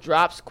 Short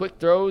drops, quick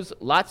throws,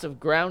 lots of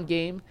ground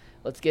game.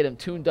 Let's get him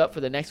tuned up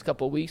for the next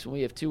couple of weeks when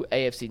we have 2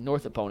 AFC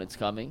North opponents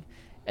coming.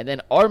 And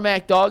then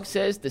Mac Dog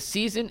says, the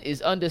season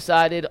is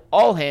undecided,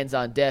 all hands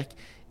on deck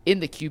in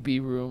the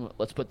QB room.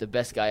 Let's put the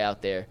best guy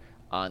out there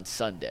on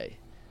Sunday.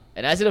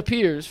 And as it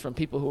appears from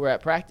people who were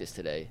at practice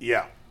today,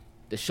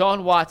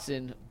 Deshaun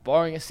Watson,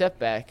 barring a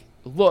setback,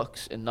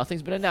 looks, and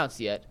nothing's been announced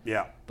yet,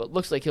 but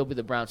looks like he'll be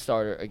the Browns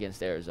starter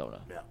against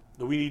Arizona. Yeah.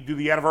 Do we need to do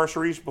the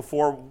anniversaries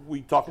before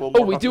we talk a little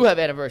more? Oh, we do have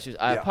anniversaries.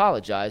 I Yeah.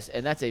 apologize,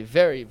 and that's a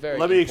very, very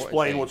Let me important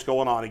explain thing. what's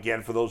going on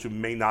again for those who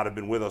may not have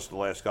been with us the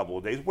last couple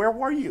of days. Where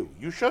were you?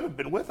 You should have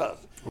been with us.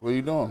 What are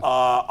you doing?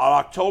 On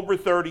October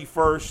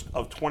 31st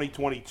of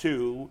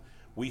 2022,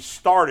 we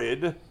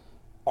started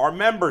our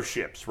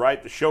memberships,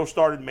 right? The show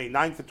started May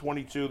 9th of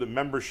 22. The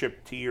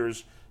membership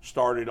tiers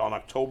started on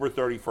October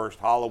 31st,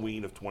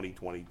 Halloween of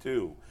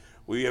 2022.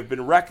 We have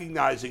been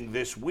recognizing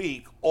this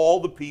week all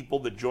the people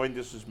that joined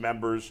us as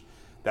members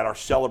that are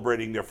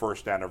celebrating their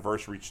first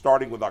anniversary,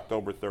 starting with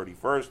October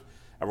 31st,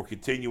 and we're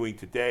continuing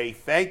today,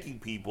 thanking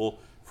people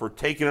for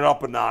taking it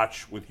up a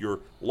notch with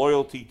your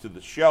loyalty to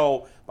the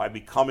show by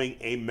becoming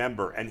a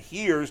member. And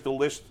here's the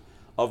list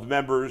of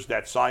members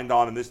that signed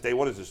on this day.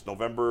 What is this,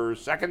 November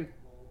 2nd?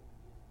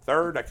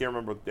 3rd? I can't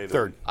remember what day.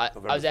 Third. I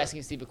was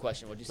asking Steve a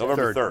question. What did you say?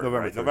 November 3rd. November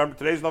Right? 3rd.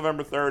 Today's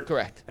November 3rd.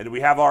 Correct. And we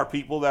have our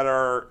people that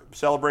are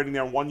celebrating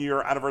their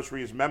 1-year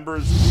anniversary as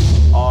members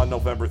on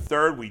November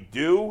 3rd. We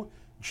do.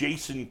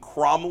 Jason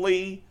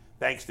Cromley,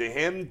 thanks to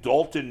him.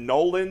 Dalton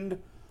Noland,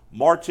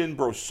 Martin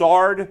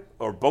Broussard.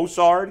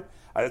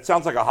 That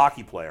sounds like a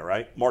hockey player,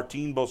 right?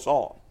 Martin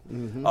Broussard.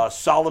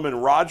 Solomon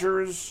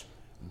Rogers,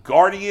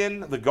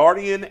 the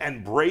Guardian,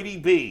 and Brady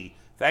B.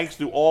 Thanks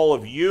to all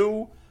of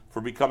you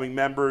for becoming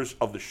members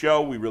of the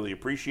show. We really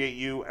appreciate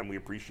you, and we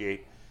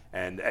appreciate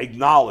and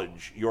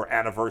acknowledge your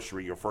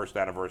anniversary, your first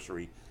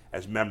anniversary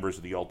as members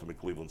of the Ultimate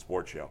Cleveland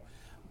Sports Show.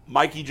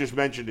 Mikey just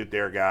mentioned it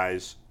there,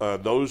 guys.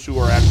 Those who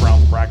are at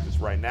Browns practice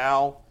right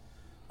now,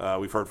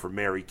 we've heard from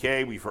Mary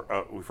Kay, we've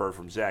heard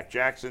from Zach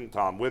Jackson,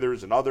 Tom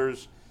Withers, and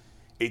others.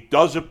 It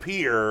does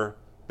appear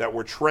that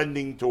we're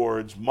trending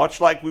towards,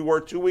 much like we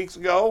were 2 weeks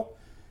ago,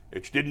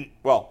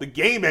 the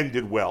game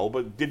ended well, but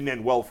it didn't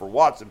end well for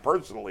Watson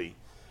personally.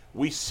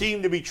 We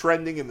seem to be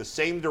trending in the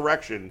same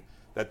direction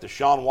that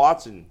Deshaun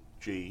Watson,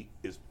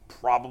 is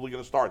probably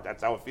going to start.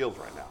 That's how it feels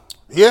right now.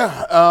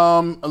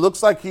 Yeah, it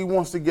looks like he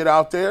wants to get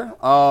out there.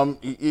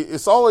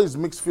 It's always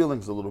mixed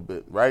feelings a little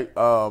bit, right?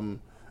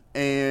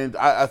 And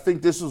I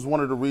think this was one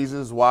of the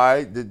reasons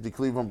why the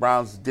Cleveland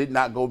Browns did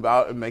not go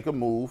out and make a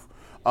move,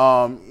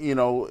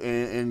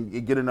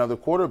 and get another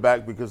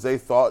quarterback, because they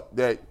thought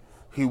that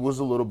he was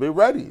a little bit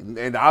ready.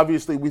 And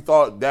obviously we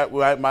thought that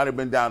might have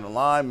been down the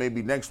line,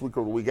 maybe next week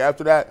or the week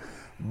after that.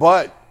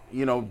 But,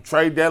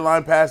 trade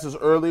deadline passes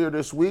earlier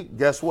this week.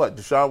 Guess what?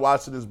 Deshaun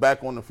Watson is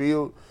back on the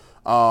field.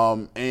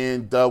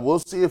 And we'll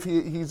see if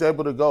he's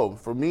able to go.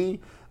 For me,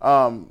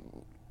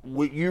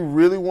 what you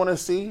really want to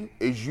see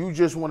is you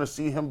just want to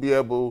see him be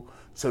able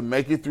to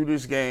make it through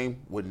this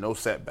game with no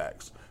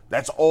setbacks.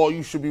 That's all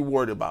you should be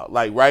worried about.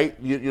 Like, right?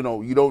 You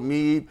don't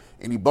need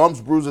any bumps,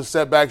 bruises,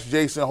 setbacks.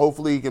 Jason,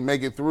 hopefully he can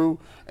make it through,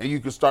 and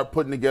you can start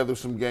putting together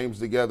some games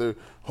together.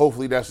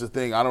 Hopefully that's the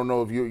thing. I don't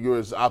know if you're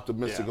as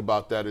optimistic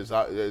about that as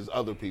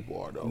other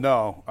people are, though.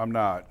 No, I'm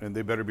not, and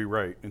they better be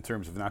right in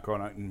terms of not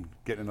going out and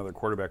getting another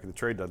quarterback at the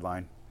trade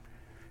deadline.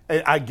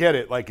 And I get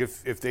it. Like,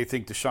 if they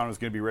think Deshaun is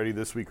going to be ready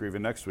this week or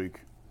even next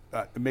week,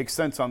 it makes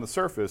sense on the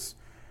surface.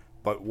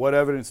 But what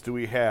evidence do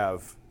we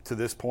have to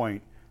this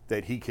point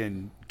that he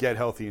can get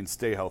healthy and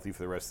stay healthy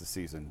for the rest of the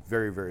season?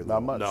 Very, very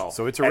little. Not much. No.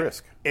 So it's a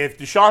risk. If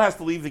Deshaun has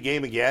to leave the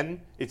game again,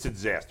 it's a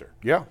disaster.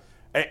 Yeah.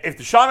 If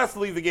Deshaun has to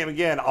leave the game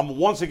again, I'm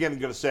once again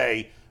going to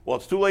say, well,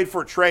 it's too late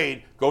for a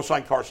trade. Go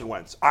sign Carson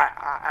Wentz.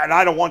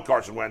 I don't want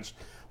Carson Wentz,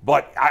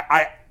 but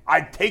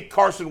I'd take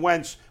Carson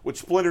Wentz with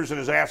splinters in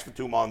his ass for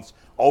 2 months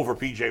over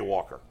P.J.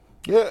 Walker.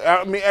 Yeah,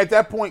 I mean, at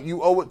that point,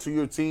 you owe it to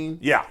your team.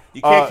 Yeah,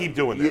 you can't keep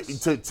doing this.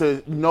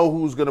 To know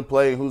who's going to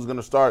play and who's going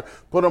to start.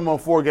 Put them on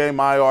 4-game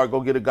IR,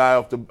 go get a guy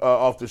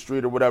off the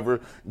street or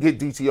whatever, get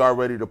DTR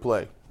ready to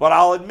play. But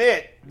I'll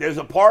admit, there's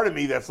a part of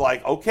me that's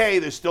like, okay,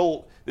 there's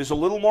a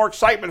little more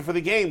excitement for the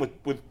game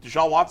with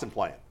Deshaun Watson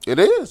playing. It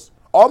is.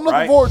 Oh, I'm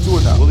looking forward to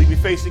it now. Will he be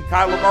facing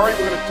Kyler Murray?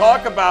 We're going to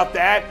talk about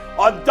that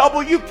on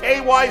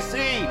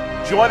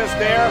WKYC. Join us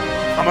there,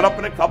 coming up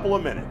in a couple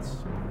of minutes.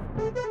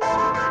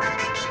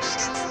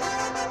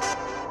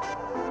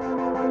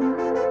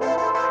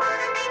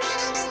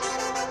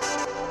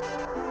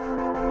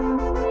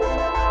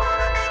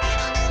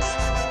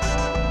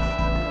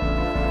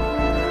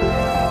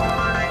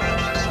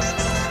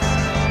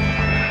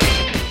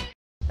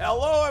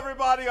 Hello,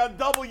 everybody on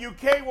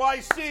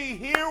WKYC.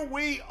 Here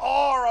we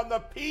are on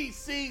the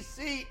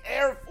PCC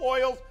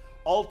Airfoils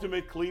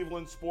Ultimate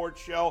Cleveland Sports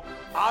Show.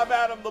 I'm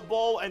Adam the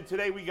Bull, and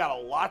today we got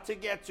a lot to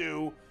get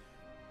to.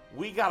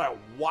 We got a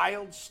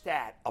wild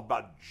stat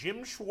about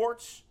Jim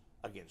Schwartz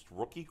against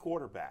rookie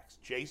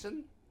quarterbacks.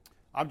 Jason?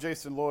 I'm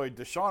Jason Lloyd.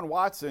 Deshaun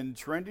Watson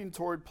trending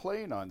toward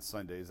playing on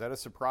Sunday. Is that a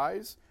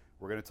surprise?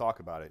 We're going to talk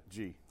about it.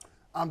 G.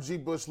 I'm G.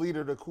 Bush,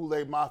 leader of the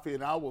Kool-Aid Mafia,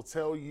 and I will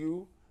tell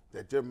you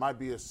that there might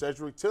be a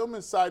Cedric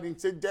Tillman sighting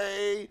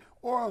today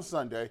or on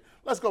Sunday.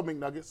 Let's go,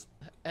 McNuggets.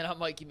 And I'm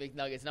Mikey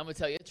McNuggets, and I'm going to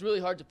tell you, it's really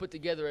hard to put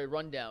together a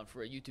rundown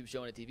for a YouTube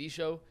show and a TV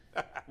show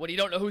when you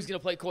don't know who's going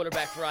to play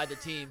quarterback for either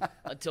team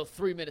until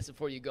 3 minutes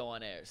before you go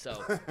on air. So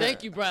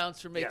thank you,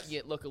 Browns, for making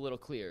it look a little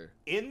clearer.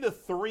 In the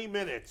 3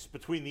 minutes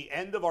between the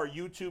end of our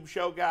YouTube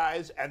show,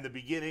 guys, and the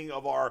beginning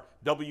of our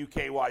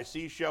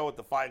WKYC show with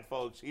the fine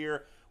folks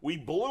here, we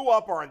blew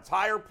up our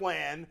entire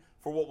plan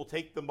for what will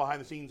take them behind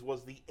the scenes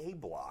was the A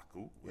block.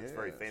 Ooh, that's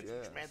very fancy,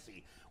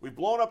 schmancy. We've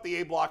blown up the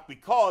A block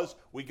because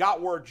we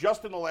got word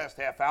just in the last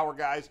half hour,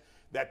 guys,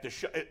 that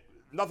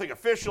nothing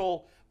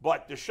official,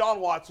 but Deshaun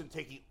Watson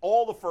taking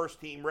all the first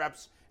team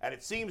reps, and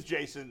it seems,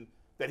 Jason,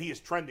 that he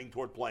is trending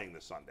toward playing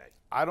this Sunday.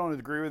 I don't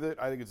agree with it.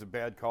 I think it's a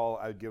bad call.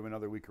 I'd give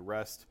another week of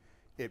rest.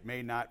 It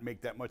may not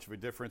make that much of a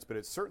difference, but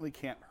it certainly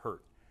can't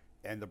hurt.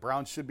 And the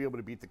Browns should be able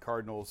to beat the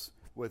Cardinals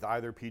with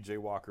either P.J.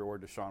 Walker or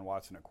Deshaun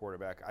Watson at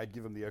quarterback. I'd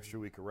give him the extra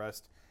week of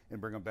rest and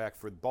bring him back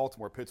for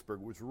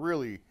Baltimore-Pittsburgh, which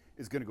really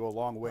is going to go a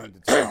long way in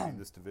determining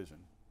this division.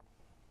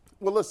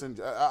 Well, listen,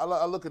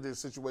 I look at this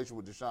situation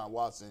with Deshaun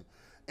Watson,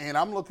 and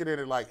I'm looking at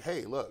it like,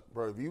 hey, look,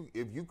 bro,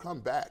 if you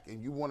come back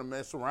and you want to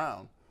mess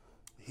around,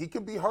 he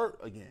could be hurt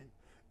again.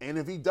 And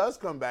if he does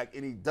come back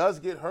and he does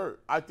get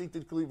hurt, I think the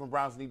Cleveland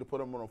Browns need to put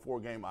him on a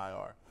 4-game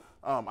IR.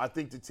 I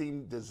think the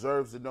team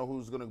deserves to know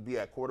who's going to be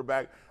at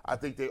quarterback. I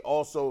think they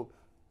also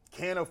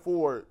can't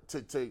afford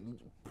to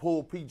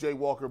pull P.J.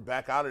 Walker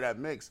back out of that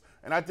mix.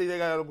 And I think they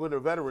got to put a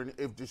veteran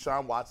if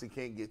Deshaun Watson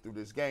can't get through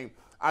this game.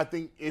 I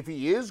think if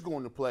he is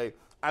going to play,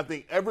 I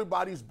think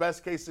everybody's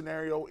best case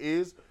scenario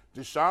is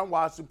Deshaun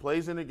Watson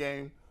plays in the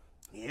game.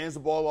 He hands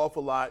the ball off a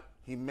lot.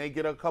 He may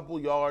get a couple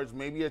yards,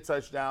 maybe a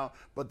touchdown,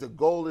 but the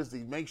goal is to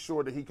make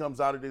sure that he comes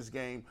out of this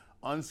game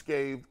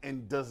unscathed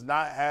and does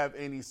not have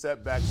any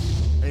setbacks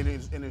in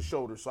his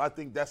shoulder. So I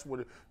think that's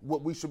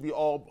what we should be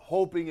all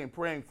hoping and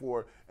praying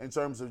for in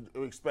terms of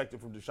expecting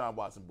from Deshaun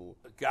Watson. Bull.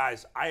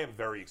 Guys, I am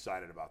very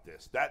excited about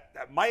this. That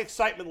my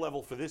excitement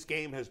level for this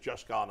game has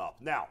just gone up.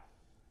 Now,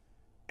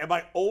 am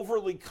I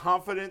overly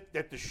confident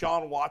that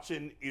Deshaun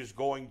Watson is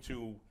going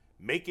to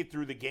make it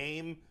through the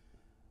game,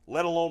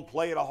 let alone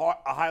play at a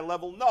high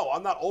level? No,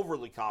 I'm not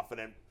overly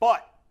confident.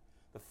 But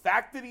the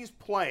fact that he's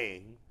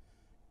playing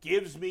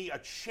gives me a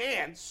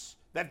chance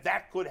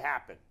that could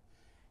happen.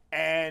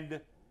 And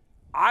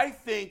I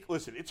think,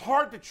 listen, it's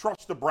hard to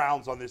trust the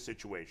Browns on this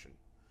situation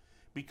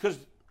because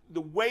the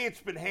way it's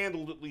been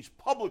handled, at least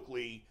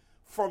publicly,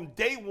 from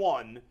day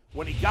one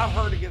when he got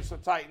hurt against the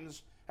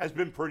Titans has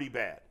been pretty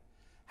bad.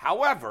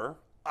 However,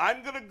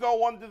 I'm going to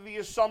go under the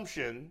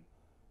assumption,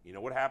 you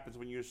know what happens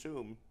when you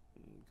assume,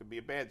 it can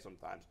be bad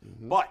sometimes,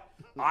 but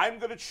I'm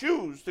going to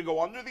choose to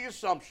go under the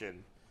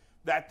assumption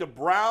that the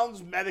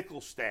Browns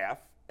medical staff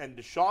and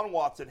Deshaun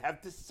Watson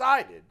have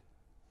decided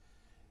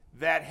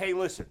that, hey,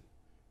 listen,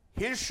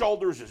 his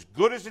shoulder's as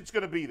good as it's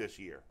going to be this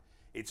year.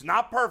 It's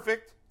not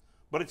perfect,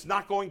 but it's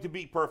not going to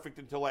be perfect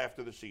until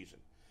after the season.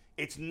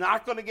 It's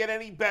not going to get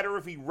any better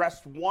if he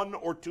rests 1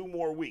 or 2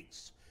 more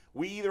weeks.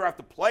 We either have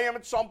to play him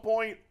at some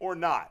point or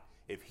not.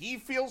 If he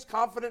feels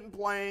confident in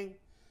playing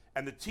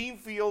and the team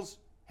feels,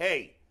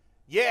 hey,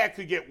 yeah, it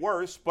could get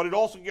worse, but it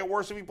also could get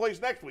worse if he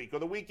plays next week or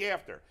the week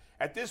after.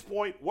 At this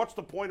point, what's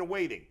the point of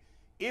waiting?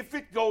 If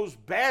it goes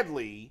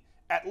badly,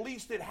 at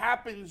least it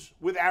happens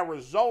with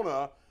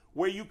Arizona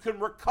where you can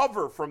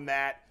recover from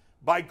that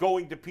by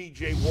going to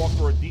P.J.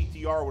 Walker or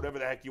DTR or whatever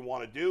the heck you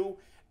want to do.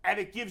 And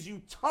it gives you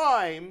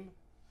time.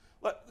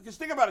 Because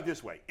think about it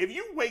this way. If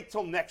you wait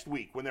till next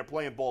week when they're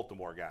playing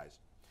Baltimore, guys,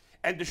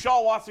 and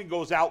Deshaun Watson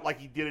goes out like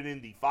he did in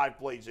Indy, 5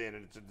 plays in,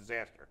 and it's a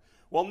disaster.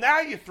 Well,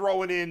 now you're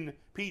throwing in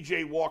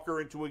P.J.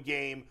 Walker into a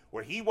game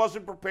where he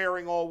wasn't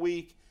preparing all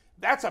week.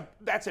 That's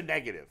a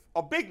negative,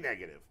 a big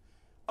negative.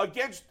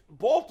 Against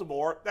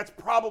Baltimore, that's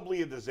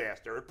probably a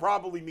disaster. It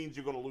probably means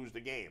you're going to lose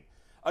the game.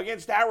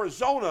 Against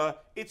Arizona,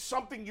 it's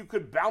something you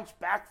could bounce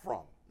back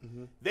from.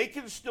 Mm-hmm. They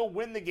can still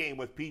win the game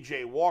with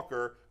P.J.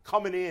 Walker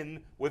coming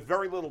in with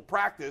very little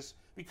practice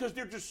because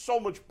they're just so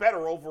much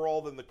better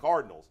overall than the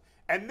Cardinals.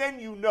 And then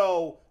you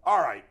know, all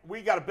right,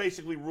 we got to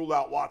basically rule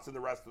out Watson the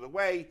rest of the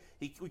way.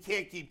 We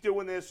can't keep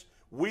doing this.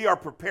 We are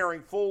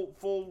preparing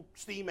full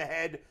steam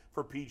ahead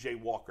for P.J.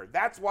 Walker.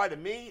 That's why, to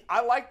me,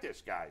 I like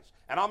this, guys,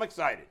 and I'm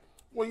excited.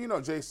 Well, you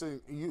know, Jason,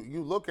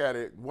 you look at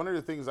it, one of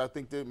the things I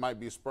think that might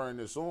be spurring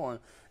this on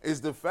is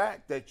the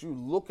fact that you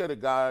look at a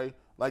guy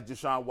like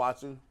Deshaun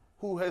Watson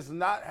who has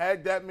not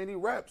had that many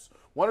reps.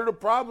 One of the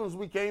problems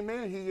we came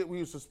in,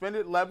 we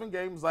suspended 11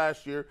 games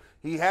last year.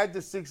 He had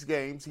the 6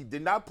 games. He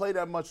did not play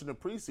that much in the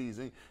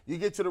preseason. You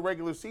get to the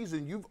regular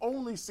season, you've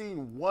only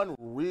seen one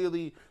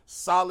really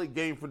solid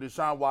game for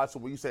Deshaun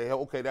Watson where you say, hey,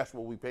 okay, that's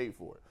what we paid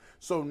for.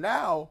 So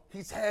now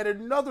he's had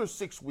another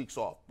 6 weeks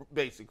off,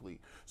 basically.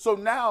 So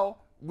now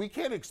we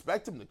can't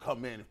expect him to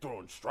come in and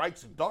throwing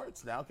strikes and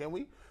darts now, can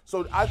we?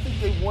 So I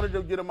think they wanted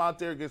to get him out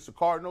there against the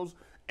Cardinals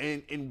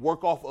and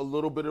work off a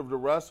little bit of the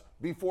rust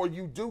before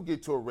you do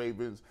get to a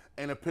Ravens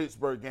and a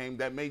Pittsburgh game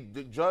that may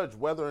judge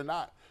whether or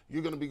not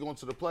you're going to be going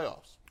to the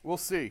playoffs. We'll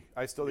see.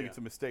 I still think it's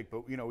a mistake,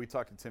 but, you know, we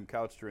talked to Tim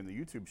Couch during the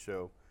YouTube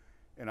show,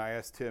 And I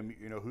asked him,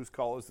 whose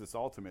call is this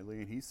ultimately?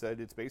 And he said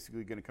it's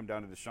basically going to come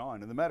down to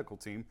Deshaun and the medical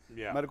team.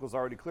 Yeah. Medical's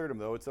already cleared him,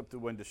 though. It's up to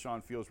when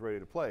Deshaun feels ready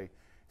to play.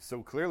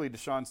 So clearly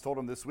Deshaun's told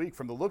him this week,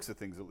 from the looks of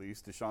things at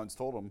least, Deshaun's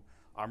told him,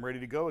 I'm ready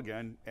to go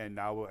again. And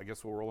now I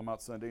guess we'll roll him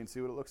out Sunday and see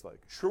what it looks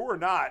like. True or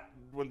not,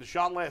 when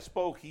Deshaun last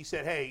spoke, he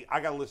said, hey, I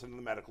got to listen to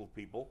the medical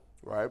people.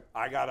 Right.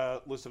 I got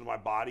to listen to my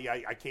body.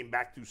 I came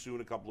back too soon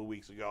a couple of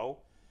weeks ago.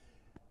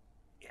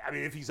 I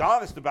mean, if he's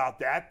honest about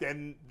that,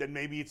 then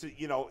maybe it's,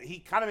 he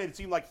kind of made it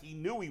seem like he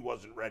knew he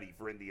wasn't ready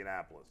for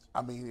Indianapolis.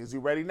 I mean, is he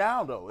ready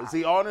now, though? Is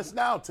he honest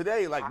now,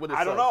 today? I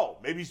don't know.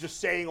 Maybe he's just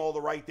saying all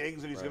the right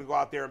things and he's going to go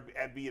out there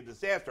and be a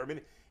disaster. I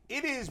mean,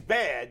 it is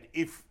bad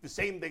if the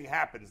same thing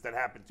happens that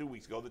happened 2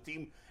 weeks ago. The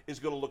team is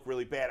going to look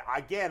really bad.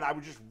 Again, I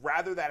would just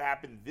rather that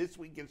happen this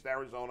week against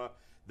Arizona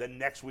than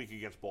next week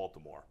against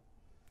Baltimore.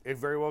 It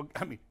very well,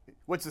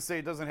 what's to say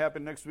it doesn't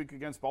happen next week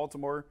against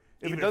Baltimore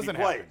if Even it doesn't if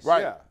he plays. happen?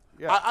 Right.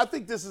 Yeah. I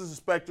think this is a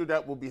specter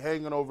that will be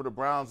hanging over the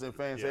Browns and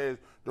fans' heads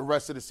the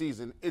rest of the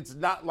season. It's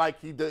not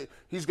like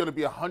he's going to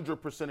be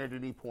 100% at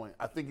any point.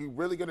 I think he's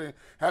really going to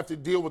have to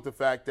deal with the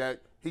fact that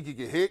he could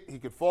get hit, he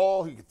could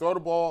fall, he could throw the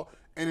ball,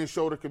 and his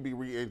shoulder could be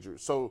re-injured.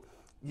 So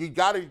you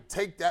got to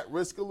take that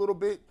risk a little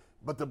bit,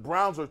 but the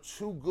Browns are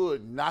too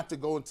good not to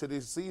go into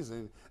this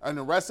season and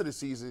the rest of the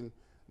season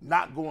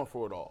not going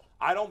for it all.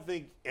 I don't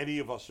think any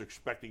of us are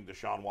expecting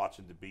Deshaun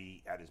Watson to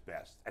be at his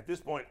best. At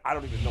this point, I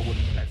don't even know what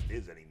his best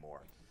is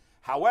anymore.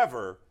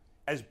 However,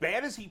 as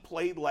bad as he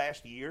played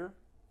last year,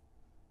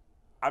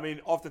 I mean,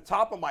 off the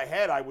top of my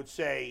head, I would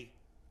say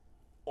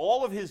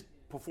all of his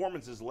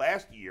performances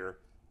last year,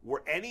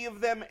 were any of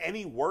them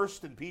any worse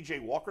than P.J.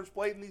 Walker's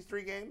played in these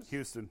 3 games?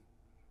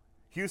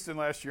 Houston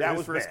last year, That his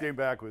was first bad. game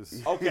back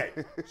was Okay,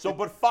 so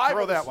but 5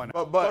 Throw of the, that one.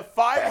 but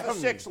 5 of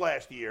the 6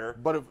 last year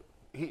But if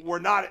were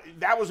not.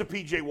 That was a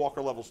P.J.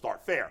 Walker level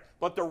start, fair.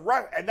 But the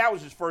rest, and that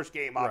was his first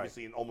game,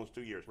 obviously, in almost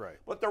 2 years. Right.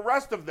 But the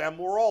rest of them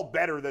were all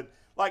better than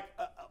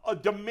a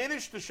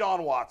diminished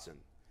Deshaun Watson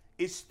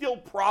is still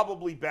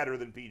probably better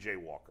than P.J.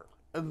 Walker.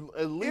 at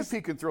if least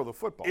he can throw the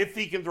football. If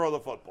he can throw the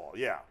football,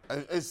 yeah.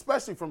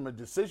 especially from a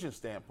decision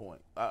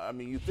standpoint. I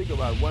mean, you think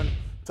about one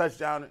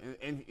touchdown,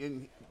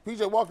 and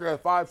P.J. Walker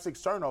had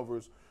 5-6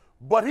 turnovers,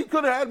 but he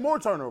could have had more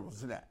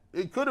turnovers than that.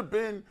 It could have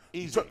been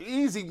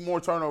easy more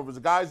turnovers.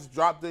 The guys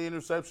dropped the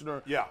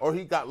interception, or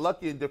he got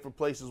lucky in different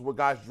places where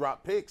guys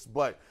dropped picks.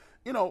 But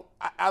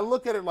I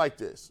look at it like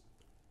this.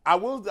 I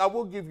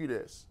will give you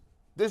this.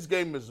 This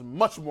game is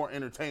much more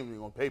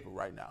entertaining on paper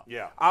right now.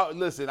 Yeah.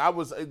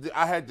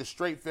 I had the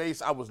straight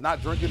face. I was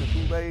not drinking the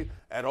Kool-Aid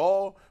at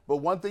all. But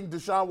one thing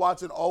Deshaun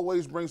Watson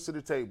always brings to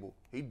the table,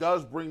 he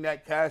does bring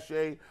that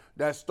cachet,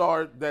 that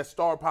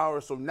star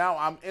power. So now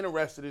I'm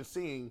interested in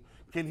seeing,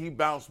 can he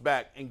bounce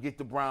back and get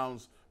the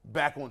Browns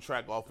back on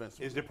track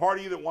offensively? Is there part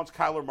of you that wants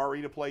Kyler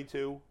Murray to play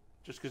too?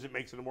 Just because it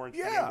makes it a more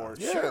interesting game? Or,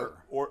 sure.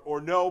 Or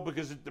no,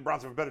 because the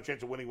Browns have a better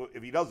chance of winning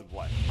if he doesn't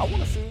play. I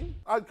want to see him.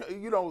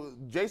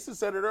 Jason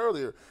said it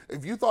earlier.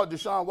 If you thought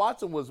Deshaun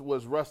Watson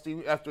was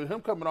rusty after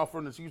him coming off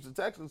from the Houston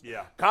Texans,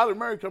 Kyler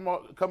Murray coming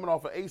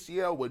off of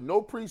ACL with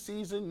no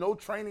preseason, no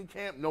training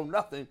camp, no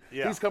nothing.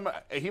 Yeah. He's coming.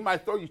 He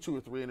might throw you 2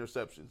 or 3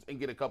 interceptions and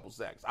get a couple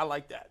sacks. I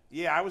like that.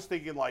 Yeah, I was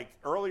thinking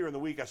earlier in the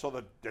week I saw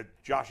that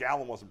Josh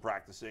Allen wasn't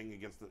practicing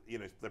against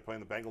they're playing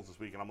the Bengals this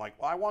week, and I'm like,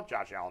 well, I want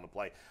Josh Allen to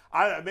play.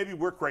 Maybe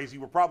we're crazy.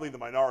 We're probably the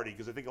minority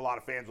because I think a lot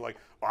of fans are like,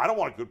 well, I don't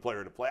want a good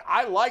player to play.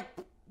 I like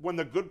when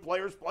the good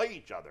players play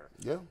each other.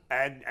 Yeah.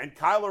 And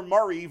Kyler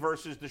Murray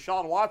versus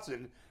Deshaun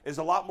Watson is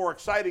a lot more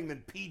exciting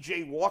than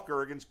P.J.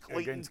 Walker against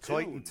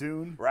Clayton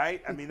Tune.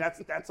 Right? I mean,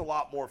 that's a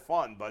lot more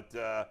fun. But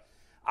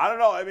I don't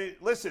know. I mean,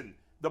 listen,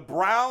 the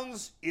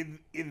Browns in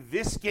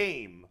this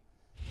game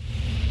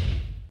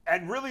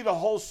and really the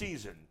whole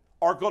season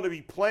are going to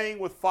be playing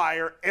with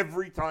fire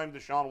every time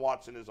Deshaun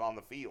Watson is on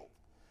the field.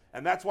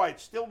 And that's why it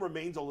still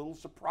remains a little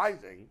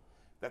surprising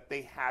that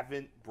they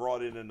haven't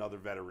brought in another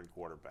veteran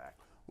quarterback.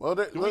 Well,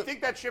 do we think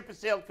that ship has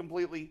sailed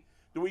completely?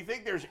 Do we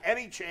think there's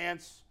any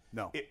chance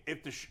No.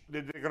 if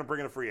they're going to bring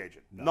in a free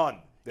agent? No.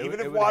 None.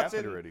 Even if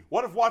Watson,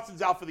 what if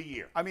Watson's out for the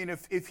year? I mean,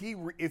 if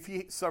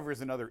he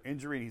suffers another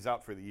injury and he's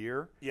out for the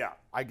year,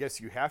 I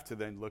guess you have to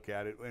then look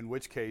at it, in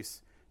which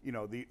case,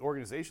 the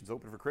organization's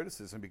open for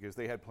criticism because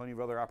they had plenty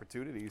of other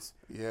opportunities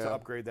to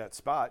upgrade that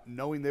spot,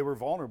 knowing they were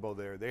vulnerable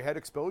there. They had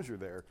exposure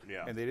there,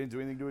 and they didn't do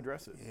anything to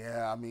address it.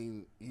 Yeah, I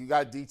mean, you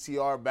got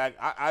DTR back.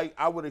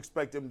 I would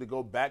expect them to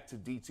go back to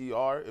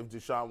DTR if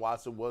Deshaun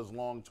Watson was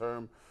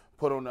long-term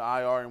put on the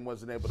IR and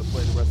wasn't able to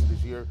play the rest of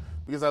this year,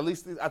 because at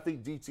least I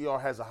think DTR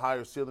has a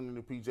higher ceiling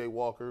than P.J.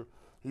 Walker.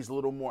 He's a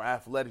little more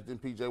athletic than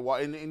P.J.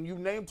 Walker. And you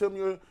named him.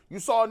 You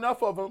saw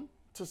enough of him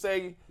to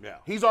say Yeah.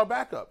 he's our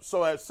backup.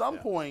 So at some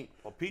point,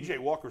 Well, P.J.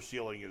 Walker's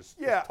ceiling is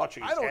Yeah,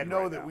 touching his I don't head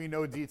know right that now. we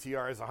know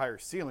DTR has a higher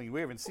ceiling. We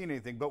haven't seen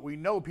anything, but we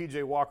know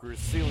PJ Walker's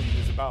ceiling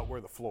is about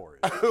where the floor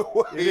is.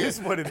 It is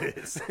what it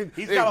is.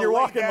 He's got You're lay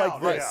walking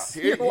down, like this.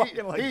 he, You're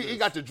walking like he this.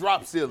 got the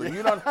drop ceiling.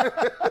 You know,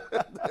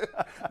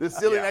 the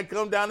ceiling that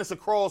come down, it's a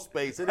crawl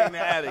space. It ain't the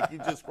attic. You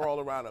just crawl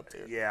around up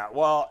there. Yeah,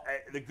 well,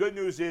 the good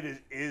news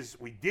is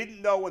we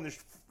didn't know when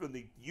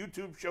the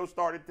YouTube show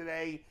started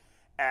today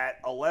at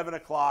 11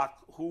 o'clock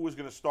who was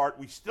going to start.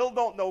 We still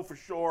don't know for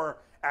sure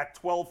at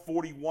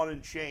 12:41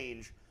 and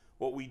change.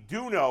 What we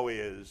do know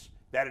is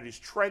that it is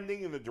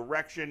trending in the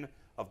direction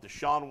of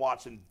Deshaun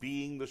Watson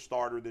being the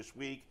starter this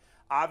week.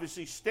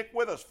 Obviously, stick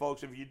with us,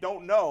 folks. If you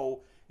don't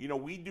know,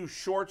 we do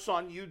shorts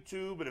on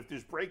YouTube, and if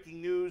there's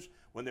breaking news,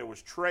 when there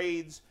was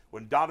trades,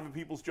 when Donovan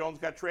Peoples-Jones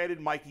got traded,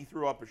 Mikey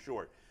threw up a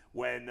short.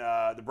 When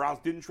the Browns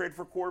didn't trade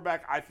for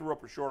quarterback, I threw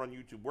up a short on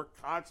YouTube. We're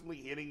constantly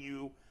hitting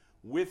you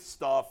with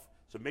stuff,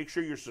 so make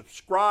sure you're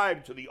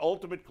subscribed to the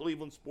Ultimate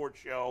Cleveland Sports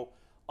Show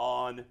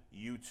on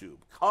YouTube.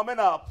 Coming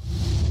up,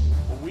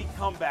 when we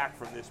come back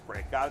from this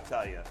break, gotta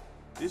tell you,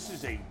 this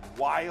is a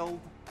wild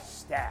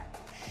stat.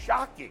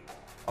 Shocking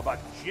about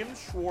Jim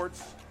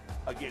Schwartz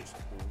against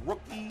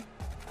rookie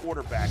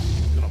quarterback.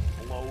 It's going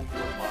to blow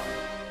your mind.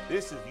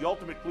 This is the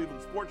Ultimate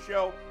Cleveland Sports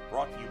Show,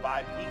 brought to you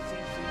by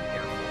PCC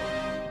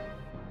Airport.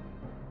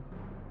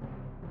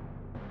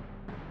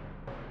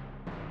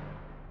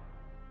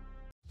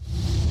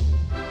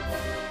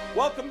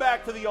 Welcome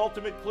back to the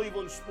Ultimate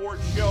Cleveland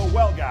Sports Show.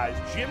 Well, guys,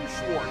 Jim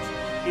Schwartz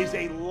is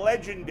a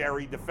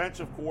legendary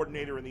defensive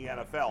coordinator in the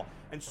NFL.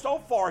 And so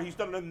far, he's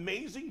done an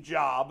amazing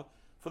job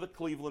for the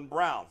Cleveland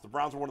Browns. The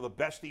Browns are one of the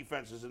best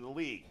defenses in the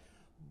league.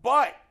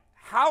 But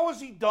how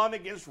has he done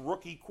against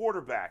rookie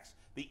quarterbacks?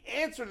 The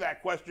answer to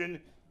that question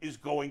is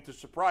going to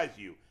surprise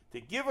you. To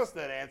give us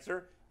that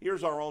answer,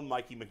 here's our own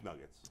Mikey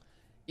McNuggets.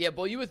 Yeah,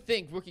 well, you would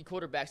think rookie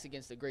quarterbacks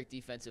against a great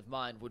defensive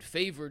mind would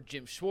favor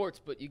Jim Schwartz,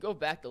 but you go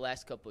back the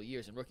last couple of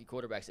years, and rookie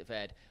quarterbacks have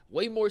had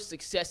way more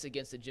success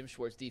against the Jim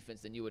Schwartz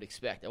defense than you would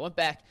expect. I went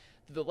back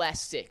to the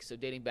last 6, so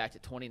dating back to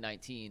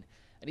 2019,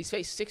 and he's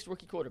faced 6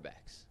 rookie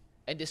quarterbacks.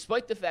 And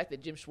despite the fact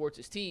that Jim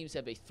Schwartz's teams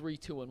have a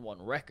 3-2-1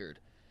 record,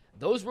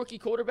 those rookie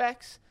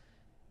quarterbacks,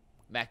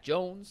 Mac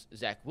Jones,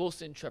 Zach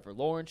Wilson, Trevor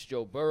Lawrence,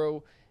 Joe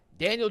Burrow,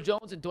 Daniel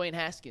Jones, and Dwayne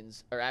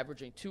Haskins are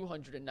averaging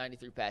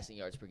 293 passing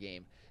yards per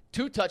game,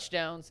 2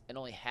 touchdowns, and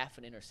only half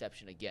an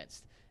interception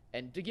against.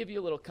 And to give you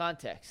a little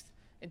context,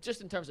 and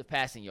just in terms of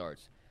passing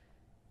yards,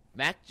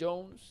 Mac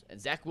Jones and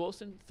Zach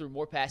Wilson threw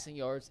more passing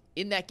yards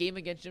in that game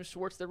against Jim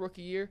Schwartz their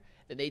rookie year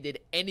than they did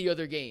any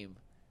other game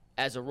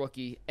as a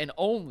rookie, and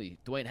only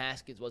Dwayne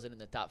Haskins wasn't in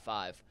the top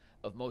 5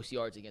 of most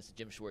yards against the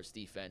Jim Schwartz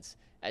defense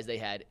as they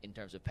had in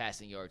terms of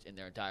passing yards in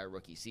their entire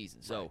rookie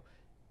season. So,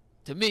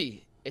 to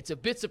me, it's a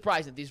bit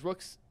surprising these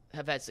rooks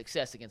have had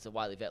success against a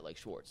wily vet like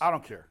Schwartz. I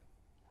don't care.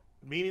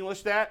 Meaningless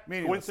stat?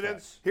 Meaningless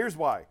Coincidence? stat. Here's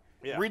why.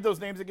 Yeah. Read those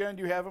names again.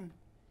 Do you have them?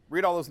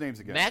 Read all those names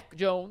again. Mac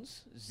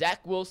Jones, Zach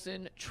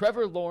Wilson,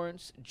 Trevor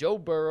Lawrence, Joe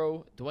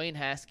Burrow, Dwayne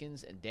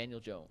Haskins, and Daniel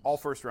Jones. All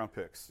first-round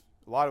picks.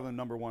 A lot of them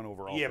number 1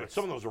 overall. Yeah, picks.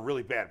 but some of those are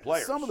really bad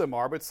players. Some of them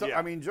are, but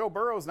Yeah. Joe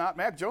Burrow's not.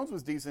 Mac Jones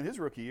was decent his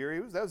rookie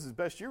year. That was his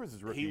best year. Was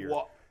his rookie year.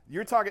 wa-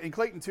 You're talking in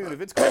Clayton Tune. If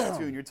it's Clayton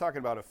Tune, you're talking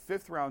about a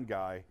 5th-round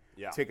guy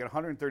taking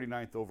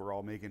 139th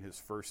overall, making his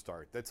first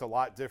start. That's a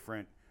lot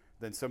different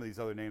than some of these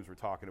other names we're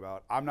talking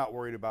about. I'm not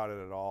worried about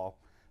it at all.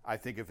 I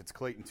think if it's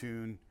Clayton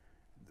Tune,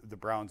 the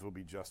Browns will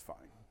be just fine.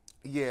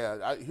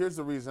 Yeah, here's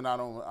the reason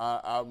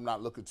I'm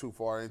not looking too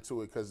far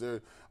into it, because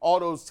all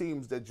those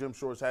teams that Jim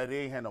Schwartz had,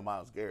 they ain't had no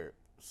Myles Garrett.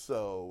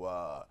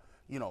 So,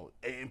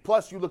 and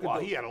plus you look Well,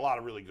 at he had a lot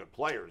of really good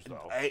players,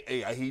 though.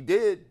 He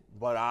did,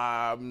 but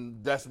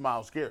that's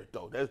Myles Garrett,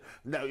 though.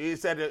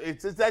 It's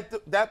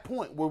at that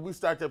point where we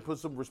start to put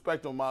some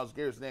respect on Myles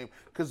Garrett's name,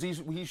 because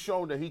he's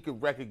shown that he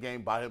could wreck a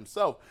game by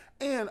himself.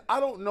 And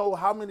I don't know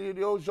how many of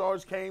those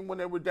yards came when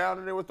they were down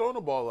and they were throwing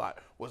the ball a lot.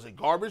 Was it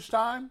garbage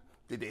time?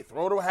 Did they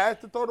have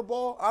to throw the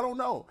ball? I don't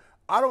know.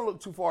 I don't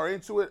look too far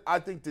into it. I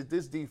think that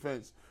this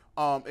defense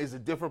is a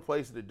different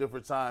place at a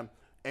different time.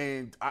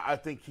 And I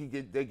think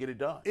they get it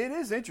done. It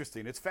is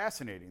interesting. It's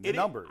fascinating. The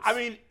numbers.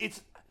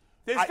 There's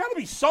got to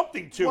be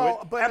something to it.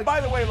 And by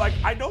the way,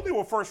 I know they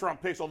were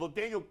first-round picks, although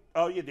Daniel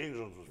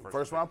Jones was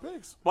first-round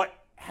picks. But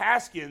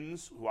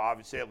Haskins, who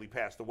obviously sadly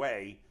passed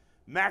away,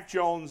 Mac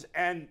Jones,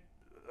 and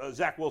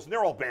Zach Wilson,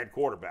 they're all bad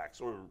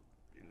quarterbacks.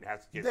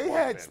 They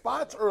had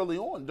spots early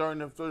on during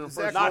the first.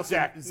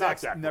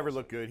 Zach never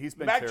looked good. He's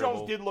been Mac terrible.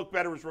 Jones did look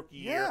better his rookie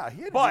year. Yeah,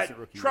 he had a but decent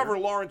rookie Trevor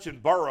year. Lawrence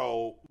and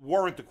Burrow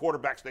weren't the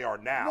quarterbacks they are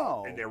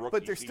now in their rookie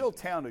but they're season. still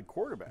talented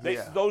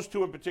quarterbacks. Those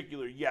two in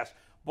particular, yes.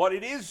 But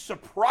it is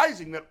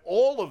surprising that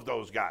all of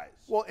those guys.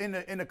 Well, in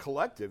a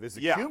collective, it's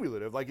a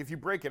cumulative. Like, if you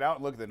break it out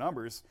and look at the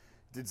numbers,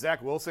 did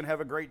Zach Wilson have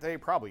a great day?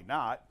 Probably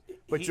not.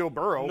 But Joe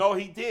Burrow. No,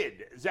 he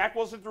did. Zach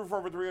Wilson threw for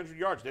over 300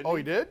 yards, didn't he? Oh,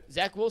 he did?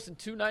 Zach Wilson,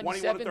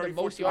 297, the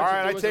most All yards.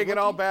 right, I take it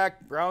all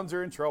back. Browns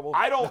are in trouble.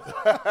 I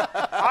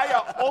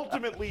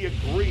ultimately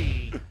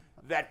agree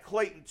that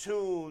Clayton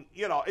Tune,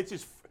 it's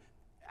just.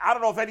 I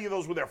don't know if any of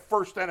those were their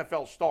first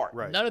NFL start.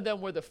 Right. None of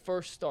them were the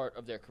first start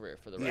of their career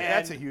for the Rams.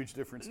 That's a huge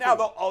difference. Now,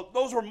 too.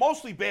 those were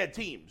mostly bad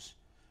teams.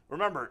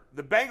 Remember,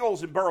 the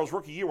Bengals in Burrow's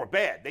rookie year were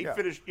bad. They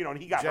finished, and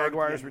he got hurt at the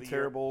Jaguars end were of the year.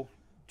 terrible.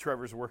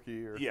 Trevor's rookie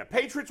year. Yeah,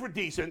 Patriots were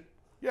decent.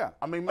 Yeah.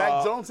 I mean,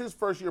 Mac Jones, his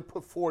first year,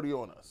 put 40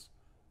 on us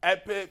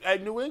at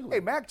New England. Hey,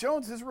 Mac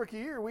Jones, his rookie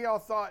year, we all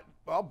thought,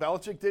 well,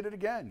 Belichick did it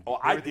again. Oh,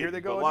 Here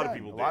they go. A lot of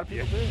again. people A did. lot of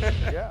people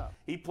did. Yeah.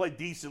 He played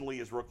decently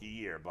his rookie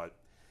year, but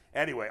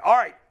anyway. All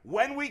right,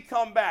 when we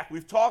come back,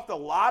 we've talked a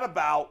lot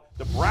about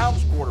the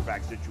Browns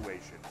quarterback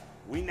situation.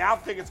 We now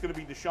think it's going to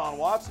be Deshaun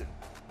Watson.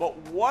 But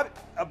what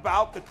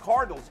about the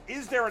Cardinals?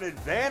 Is there an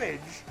advantage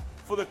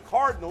for the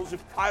Cardinals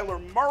if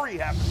Kyler Murray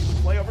happens to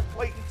play over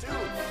Clayton Tune?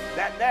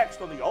 That next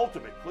on the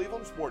Ultimate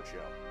Cleveland Sports Show.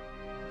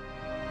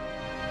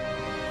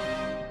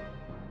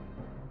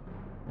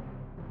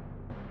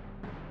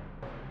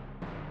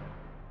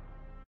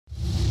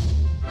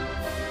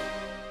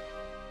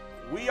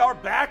 We are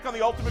back on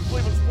the Ultimate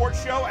Cleveland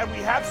Sports Show, and we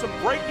have some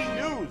breaking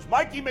news.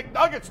 Mikey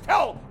McNuggets,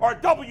 tell our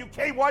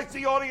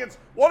WKYC audience,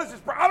 what is this?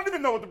 I don't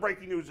even know what the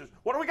breaking news is.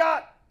 What do we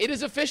got? It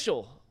is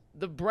official.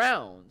 The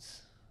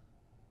Browns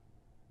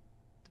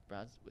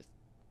with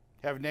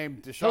Have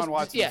named Deshaun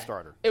Watson the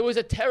starter. It was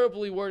a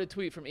terribly worded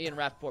tweet from Ian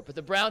Rappaport, but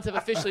the Browns have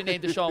officially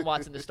named Deshaun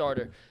Watson the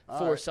starter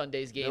for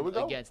Sunday's game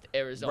against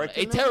Arizona.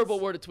 Breaking news. Terrible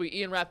worded tweet.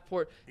 Ian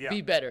Rappaport,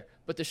 be better,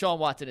 but Deshaun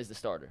Watson is the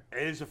starter.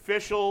 It is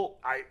official.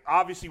 I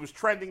obviously was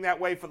trending that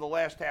way for the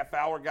last half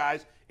hour,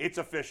 guys. It's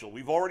official.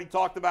 We've already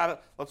talked about it.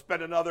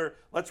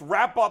 Let's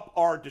wrap up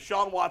our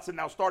Deshaun Watson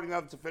now starting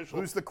out. It's official.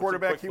 Who's the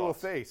quarterback he will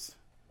face?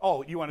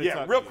 Oh, you want to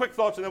talk? Real quick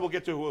thoughts, and then we'll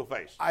get to who he'll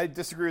face. I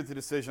disagree with the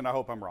decision. I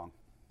hope I'm wrong.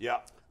 Yeah.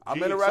 I'm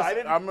Gee, interested.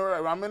 excited?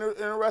 I'm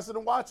interested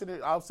in watching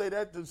it. I'll say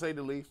that to say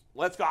the least.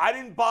 Let's go. I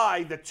didn't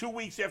buy the 2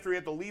 weeks after he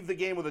had to leave the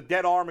game with a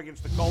dead arm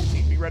against the Colts,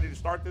 he'd be ready to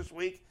start this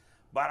week.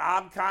 But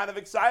I'm kind of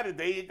excited.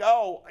 There you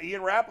go.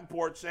 Ian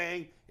Rappaport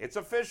saying it's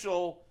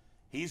official.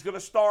 He's going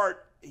to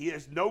start. He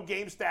has no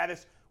game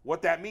status.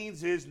 What that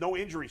means is no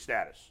injury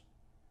status.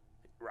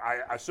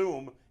 I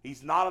assume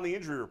he's not on the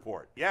injury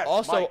report. Yes.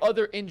 Also, Mike.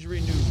 other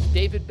injury news.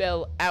 David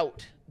Bell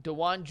out.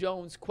 DeJuan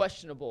Jones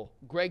questionable.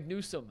 Greg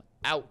Newsome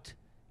out.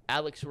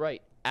 Alex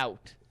Wright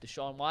out.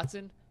 Deshaun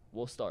Watson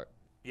will start.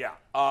 Yeah.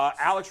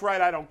 Alex Wright,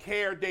 I don't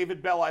care.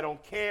 David Bell, I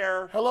don't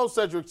care. Hello,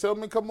 Cedric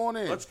Tillman. Come on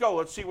in. Let's go.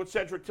 Let's see what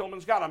Cedric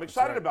Tillman's got. I'm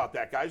excited about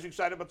that, guys. You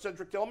excited about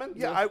Cedric Tillman?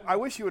 Yeah, I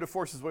wish he would have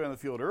forced his way on the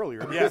field earlier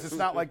because it's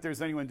not like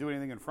there's anyone doing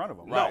anything in front of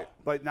him. Right.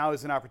 But now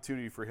is an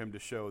opportunity for him to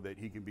show that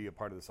he can be a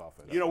part of this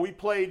offense. You know, we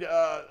played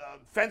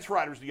Fence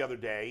Riders the other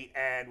day,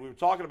 and we were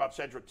talking about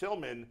Cedric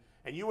Tillman,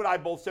 and you and I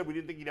both said we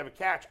didn't think he'd have a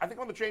catch. I think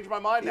I'm going to change my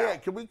mind now. Yeah,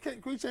 can we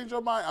change our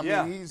mind?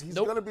 Yeah. I mean, he's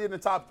going to be in the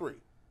top three.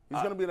 He's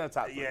going to be in that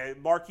top three. Yeah,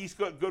 Marquise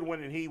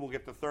Goodwin and he will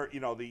get the third,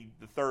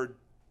 the third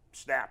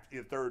snap,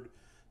 the third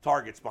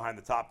targets behind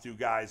the top two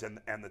guys and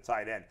the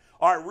tight end.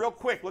 All right, real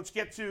quick, let's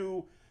get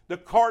to the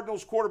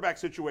Cardinals quarterback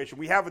situation.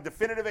 We have a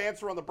definitive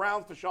answer on the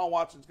Browns. Deshaun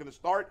Watson's going to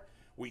start.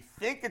 We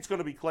think it's going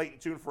to be Clayton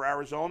Tune for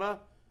Arizona.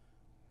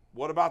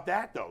 What about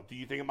that, though? Do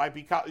you think it might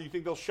be? You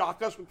think they'll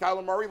shock us with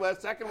Kyler Murray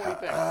last second? What do you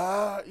think?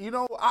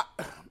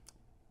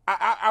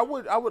 I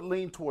would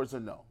lean towards a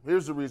no.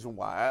 Here's the reason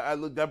why. I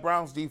look, that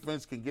Browns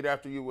defense can get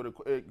after you with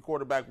a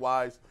quarterback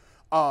wise.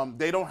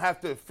 They don't have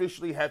to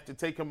officially have to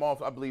take him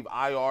off, I believe,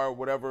 IR or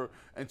whatever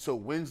until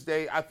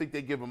Wednesday. I think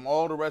they give him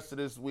all the rest of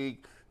this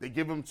week. They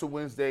give him to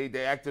Wednesday.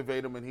 They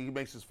activate him, and he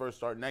makes his first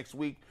start next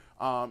week.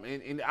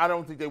 And I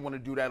don't think they want to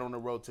do that on the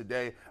road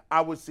today.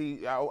 I would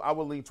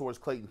lean towards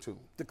Clayton too.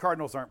 The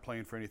Cardinals aren't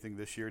playing for anything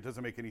this year. It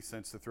doesn't make any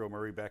sense to throw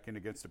Murray back in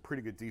against a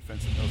pretty good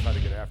defense that knows how to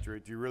get after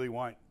it. Do you really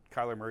want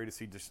Kyler Murray to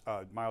see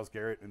Myles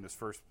Garrett in his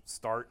first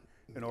start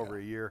in over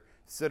a year?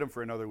 Sit him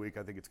for another week.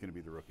 I think it's going to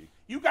be the rookie.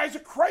 You guys are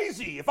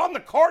crazy. If I'm the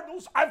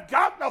Cardinals, I've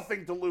got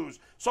nothing to lose.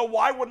 So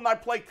why wouldn't I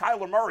play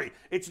Kyler Murray?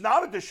 It's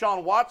not a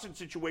Deshaun Watson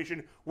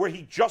situation where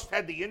he just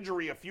had the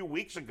injury a few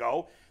weeks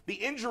ago. The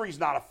injury's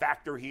not a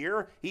factor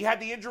here. He had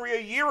the injury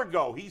a year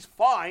ago. He's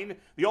fine.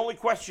 The only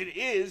question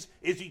is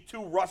he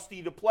too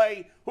rusty to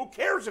play? Who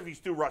cares if he's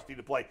too rusty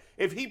to play?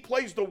 If he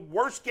plays the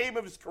worst game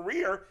of his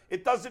career,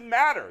 it doesn't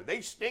matter.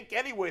 They stink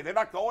anyway. They're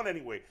not going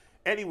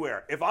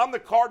anywhere. If I'm the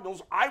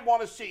Cardinals, I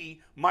want to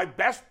see my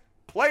best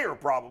player,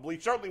 probably,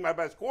 certainly my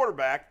best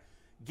quarterback,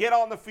 get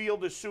on the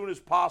field as soon as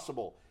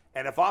possible.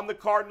 And if I'm the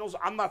Cardinals,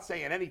 I'm not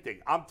saying anything.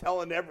 I'm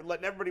letting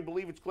everybody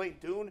believe it's Clayton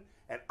Tune,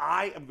 and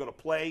I am going to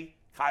play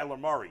Kyler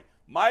Murray.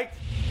 Mike,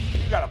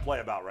 you got to play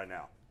about right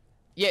now.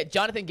 Yeah,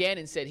 Jonathan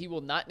Gannon said he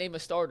will not name a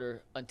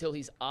starter until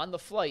he's on the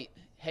flight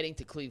heading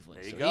to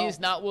Cleveland. There you so go. he is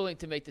not willing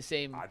to make the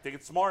same I think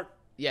it's smart.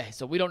 Yeah,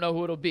 so we don't know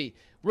who it'll be.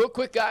 Real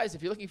quick, guys,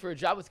 if you're looking for a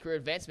job with career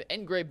advancement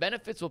and great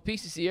benefits, well,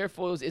 PCC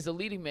Airfoils is a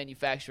leading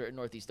manufacturer in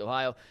Northeast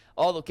Ohio.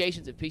 All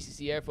locations of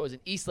PCC Airfoils in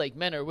Eastlake,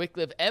 Menor,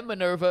 Wickliffe, and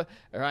Minerva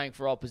are hiring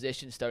for all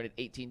positions starting at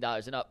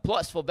 $18 and up,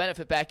 plus full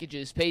benefit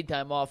packages, paid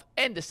time off,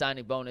 and a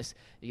signing bonus.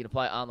 You can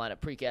apply online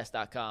at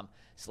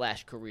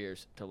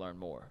precast.com/careers to learn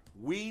more.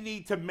 We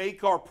need to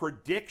make our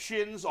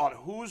predictions on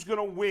who's going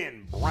to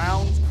win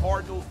Browns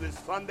Cardinals this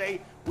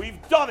Sunday.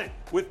 We've done it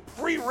with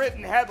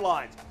pre-written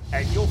headlines,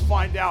 and you'll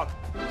find out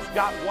who's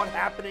got what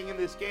happening in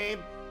this game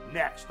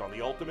next on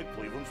the Ultimate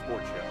Cleveland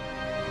Sports Show.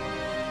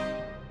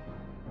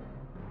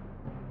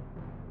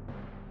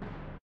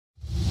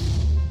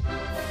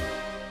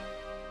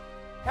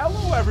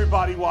 Hello,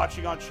 everybody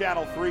watching on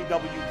Channel 3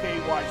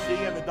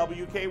 WKYC and the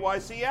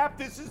WKYC app.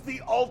 This is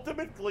the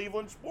Ultimate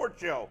Cleveland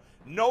Sports Show.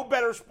 No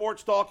better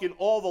sports talk in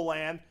all the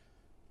land.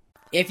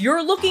 If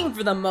you're looking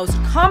for the most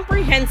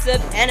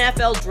comprehensive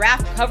NFL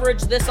draft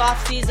coverage this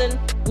offseason,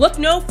 look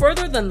no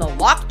further than the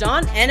Locked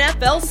On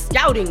NFL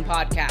Scouting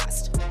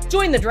Podcast.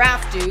 Join the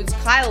draft dudes,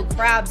 Kyle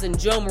Krabs and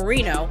Joe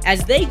Marino,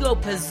 as they go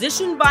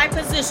position by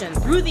position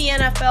through the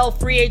NFL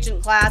free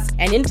agent class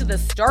and into the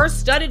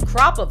star-studded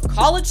crop of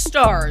college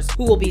stars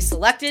who will be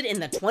selected in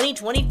the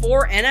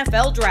 2024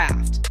 NFL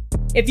Draft.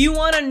 If you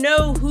want to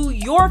know who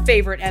your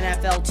favorite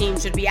NFL team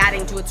should be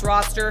adding to its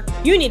roster,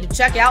 you need to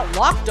check out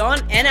Locked On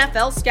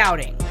NFL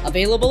Scouting,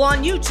 available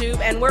on YouTube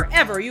and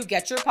wherever you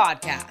get your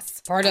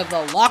podcasts. Part of the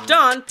Locked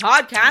On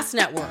Podcast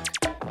Network,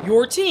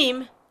 your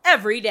team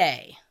every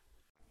day.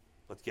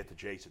 Let's get to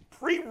Jason.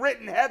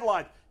 Pre-written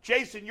headlines.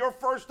 Jason, you're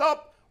first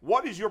up.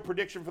 What is your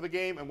prediction for the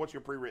game, and what's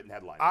your pre-written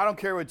headline? I don't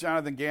care what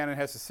Jonathan Gannon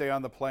has to say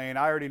on the plane.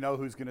 I already know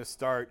who's going to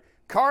start.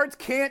 Cards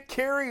can't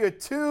carry a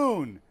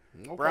tune.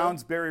 Okay.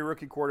 Browns bury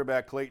rookie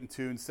quarterback Clayton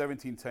Tune,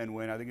 17-10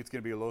 win. I think it's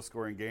going to be a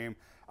low-scoring game.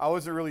 I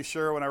wasn't really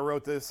sure when I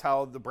wrote this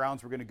how the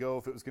Browns were going to go,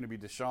 if it was going to be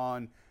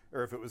Deshaun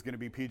or if it was going to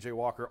be P.J.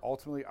 Walker.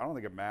 Ultimately, I don't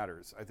think it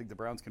matters. I think the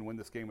Browns can win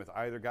this game with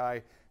either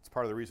guy. It's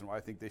part of the reason why I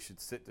think they should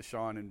sit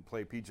Deshaun and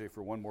play P.J.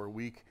 for one more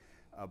week.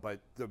 But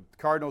the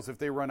Cardinals, if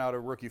they run out a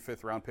rookie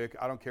fifth-round pick,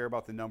 I don't care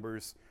about the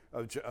numbers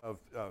of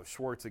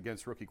Schwartz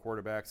against rookie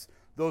quarterbacks.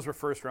 Those were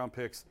first-round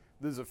picks.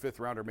 This is a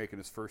fifth-rounder making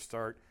his first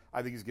start.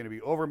 I think he's going to be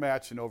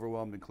overmatched and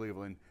overwhelmed in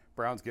Cleveland.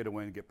 Browns get a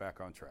win and get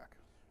back on track.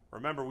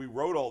 Remember, we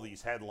wrote all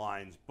these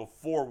headlines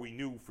before we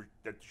knew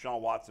that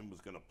Deshaun Watson was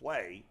going to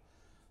play,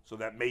 so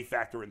that may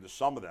factor into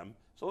some of them.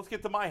 So let's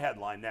get to my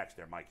headline next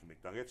there, Mikey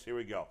McNuggets. Here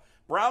we go.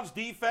 Browns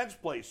defense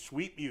plays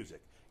sweet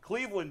music.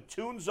 Cleveland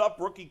tunes up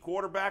rookie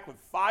quarterback with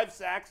 5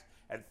 sacks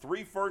and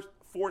 3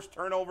 forced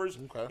turnovers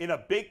in a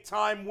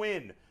big-time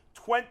win.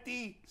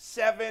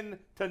 27-9.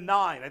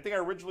 I think I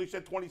originally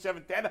said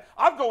 27-10.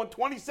 I'm going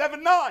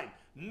 27-9.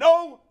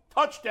 No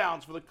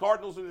touchdowns for the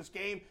Cardinals in this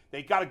game.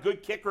 They got a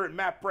good kicker in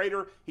Matt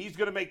Prater. He's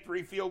going to make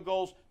 3 field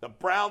goals. The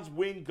Browns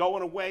win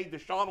going away.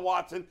 Deshaun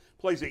Watson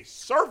plays a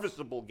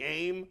serviceable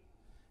game,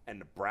 and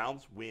the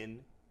Browns win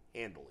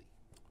handily.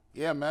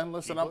 Yeah, man.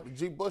 Listen,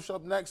 G. Bush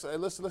up next. Hey,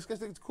 listen, let's get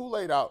the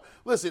Kool-Aid out.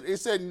 Listen, it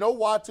said no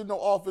Watson, no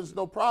offense,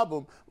 no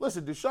problem.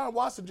 Listen, Deshaun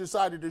Watson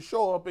decided to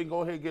show up and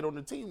go ahead and get on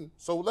the team.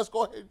 So let's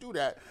go ahead and do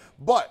that.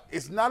 But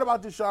it's not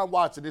about Deshaun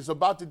Watson. It's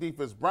about the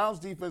defense. Browns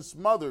defense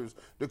smothers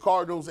the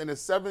Cardinals in a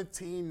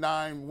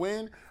 17-9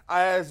 win.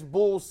 As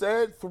Bull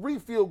said, 3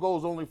 field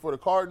goals only for the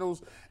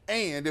Cardinals.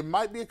 And it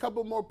might be a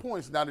couple more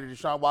points now that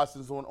Deshaun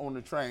Watson's on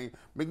the train.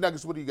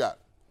 McNuggets, what do you got?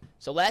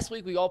 So last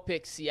week we all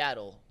picked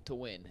Seattle to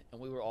win,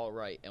 and we were all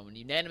right. And when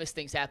unanimous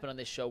things happen on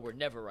this show, we're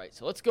never right.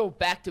 So let's go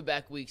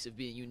back-to-back weeks of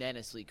being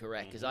unanimously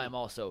correct, because I am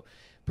also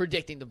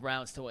predicting the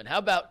Browns to win. How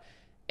about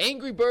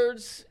Angry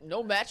Birds,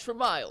 no match for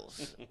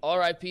Miles?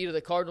 R.I.P. to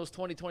the Cardinals'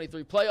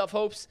 2023 playoff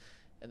hopes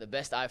and the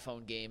best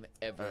iPhone game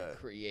ever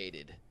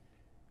created.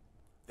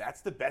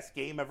 That's the best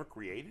game ever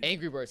created?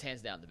 Angry Birds,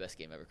 hands down, the best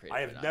game ever created.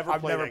 I have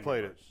never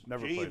played it.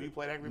 Never G, played have you it.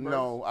 played Angry Birds?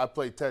 No, I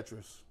played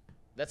Tetris.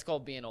 That's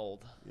called being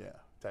old. Yeah,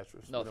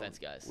 Tetris. No offense,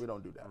 guys. We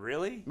don't do that.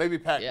 Really? Maybe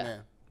Pac-Man. Yeah.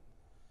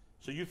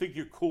 So you think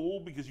you're cool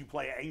because you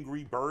play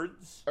Angry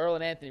Birds? Earl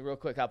and Anthony, real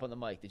quick, hop on the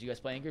mic. Did you guys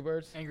play Angry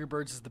Birds? Angry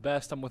Birds is the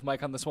best. I'm with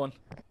Mike on this one.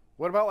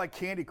 What about like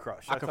Candy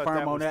Crush? I thought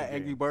confirm on was the that.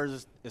 game. Angry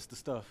Birds is the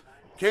stuff.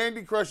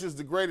 Candy Crush is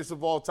the greatest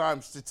of all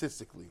time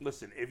statistically.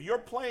 Listen, if you're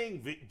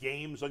playing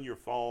games on your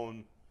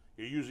phone,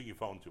 you're using your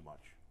phone too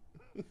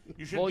much.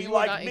 You should be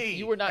like me.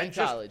 You were not and in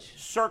just college.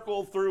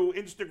 Circle through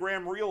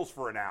Instagram Reels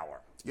for an hour.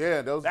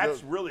 Yeah,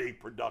 that's really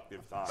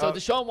productive time. So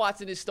Deshaun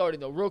Watson is starting,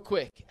 though. Real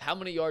quick, how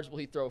many yards will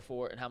he throw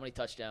for and how many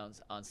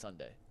touchdowns on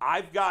Sunday?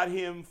 I've got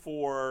him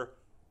for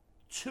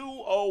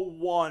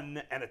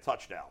 201 and a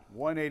touchdown.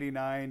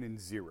 189 and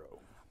 0.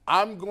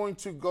 I'm going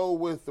to go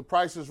with The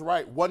Price is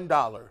Right, $1.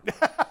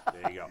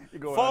 There you go. You're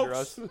going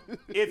Folks, under us.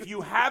 if you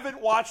haven't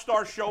watched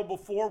our show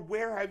before,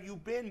 where have you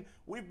been?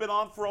 We've been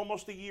on for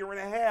almost a year and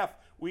a half.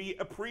 We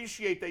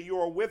appreciate that you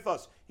are with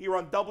us here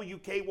on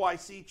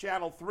WKYC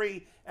Channel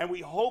 3, and we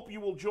hope you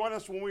will join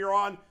us when we are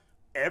on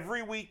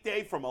every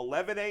weekday from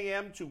 11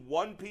 a.m. to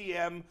 1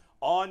 p.m.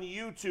 on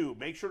YouTube.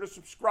 Make sure to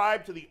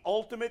subscribe to the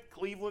Ultimate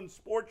Cleveland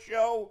Sports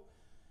Show.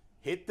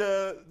 hit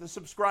the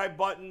subscribe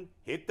button,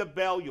 hit the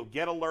bell. You'll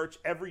get alerts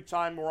every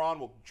time we're on.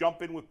 We'll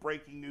jump in with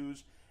breaking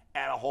news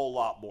and a whole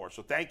lot more.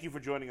 So thank you for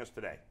joining us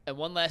today. And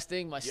one last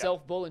thing,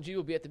 myself, Bull, and G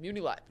will be at the Muni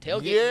Lot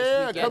tailgate Yeah,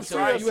 this weekend. come So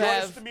see if us. you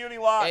have the Muni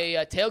Lot.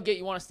 a tailgate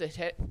you want us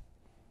to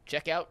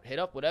check out, hit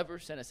up, whatever,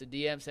 send us a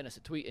DM, send us a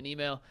tweet, an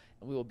email,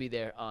 and we will be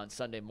there on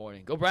Sunday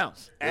morning. Go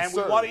Browns. And Yes,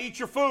 we sir. want to eat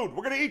your food.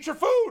 We're going to eat your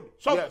food.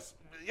 So, Yes.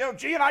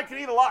 G and I can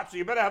eat a lot, so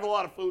you better have a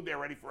lot of food there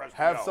ready for us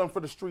Have to go. some for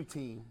the street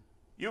team.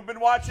 You've been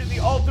watching the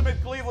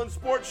Ultimate Cleveland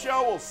Sports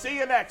Show. We'll see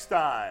you next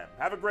time.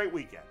 Have a great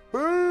weekend.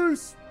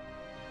 Peace.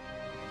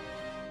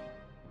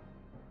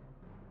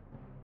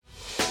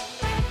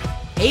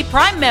 Hey,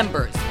 Prime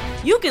members,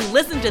 you can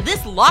listen to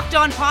this Locked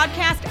On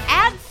podcast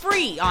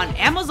ad-free on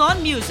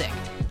Amazon Music.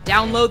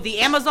 Download the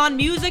Amazon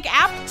Music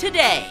app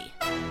today.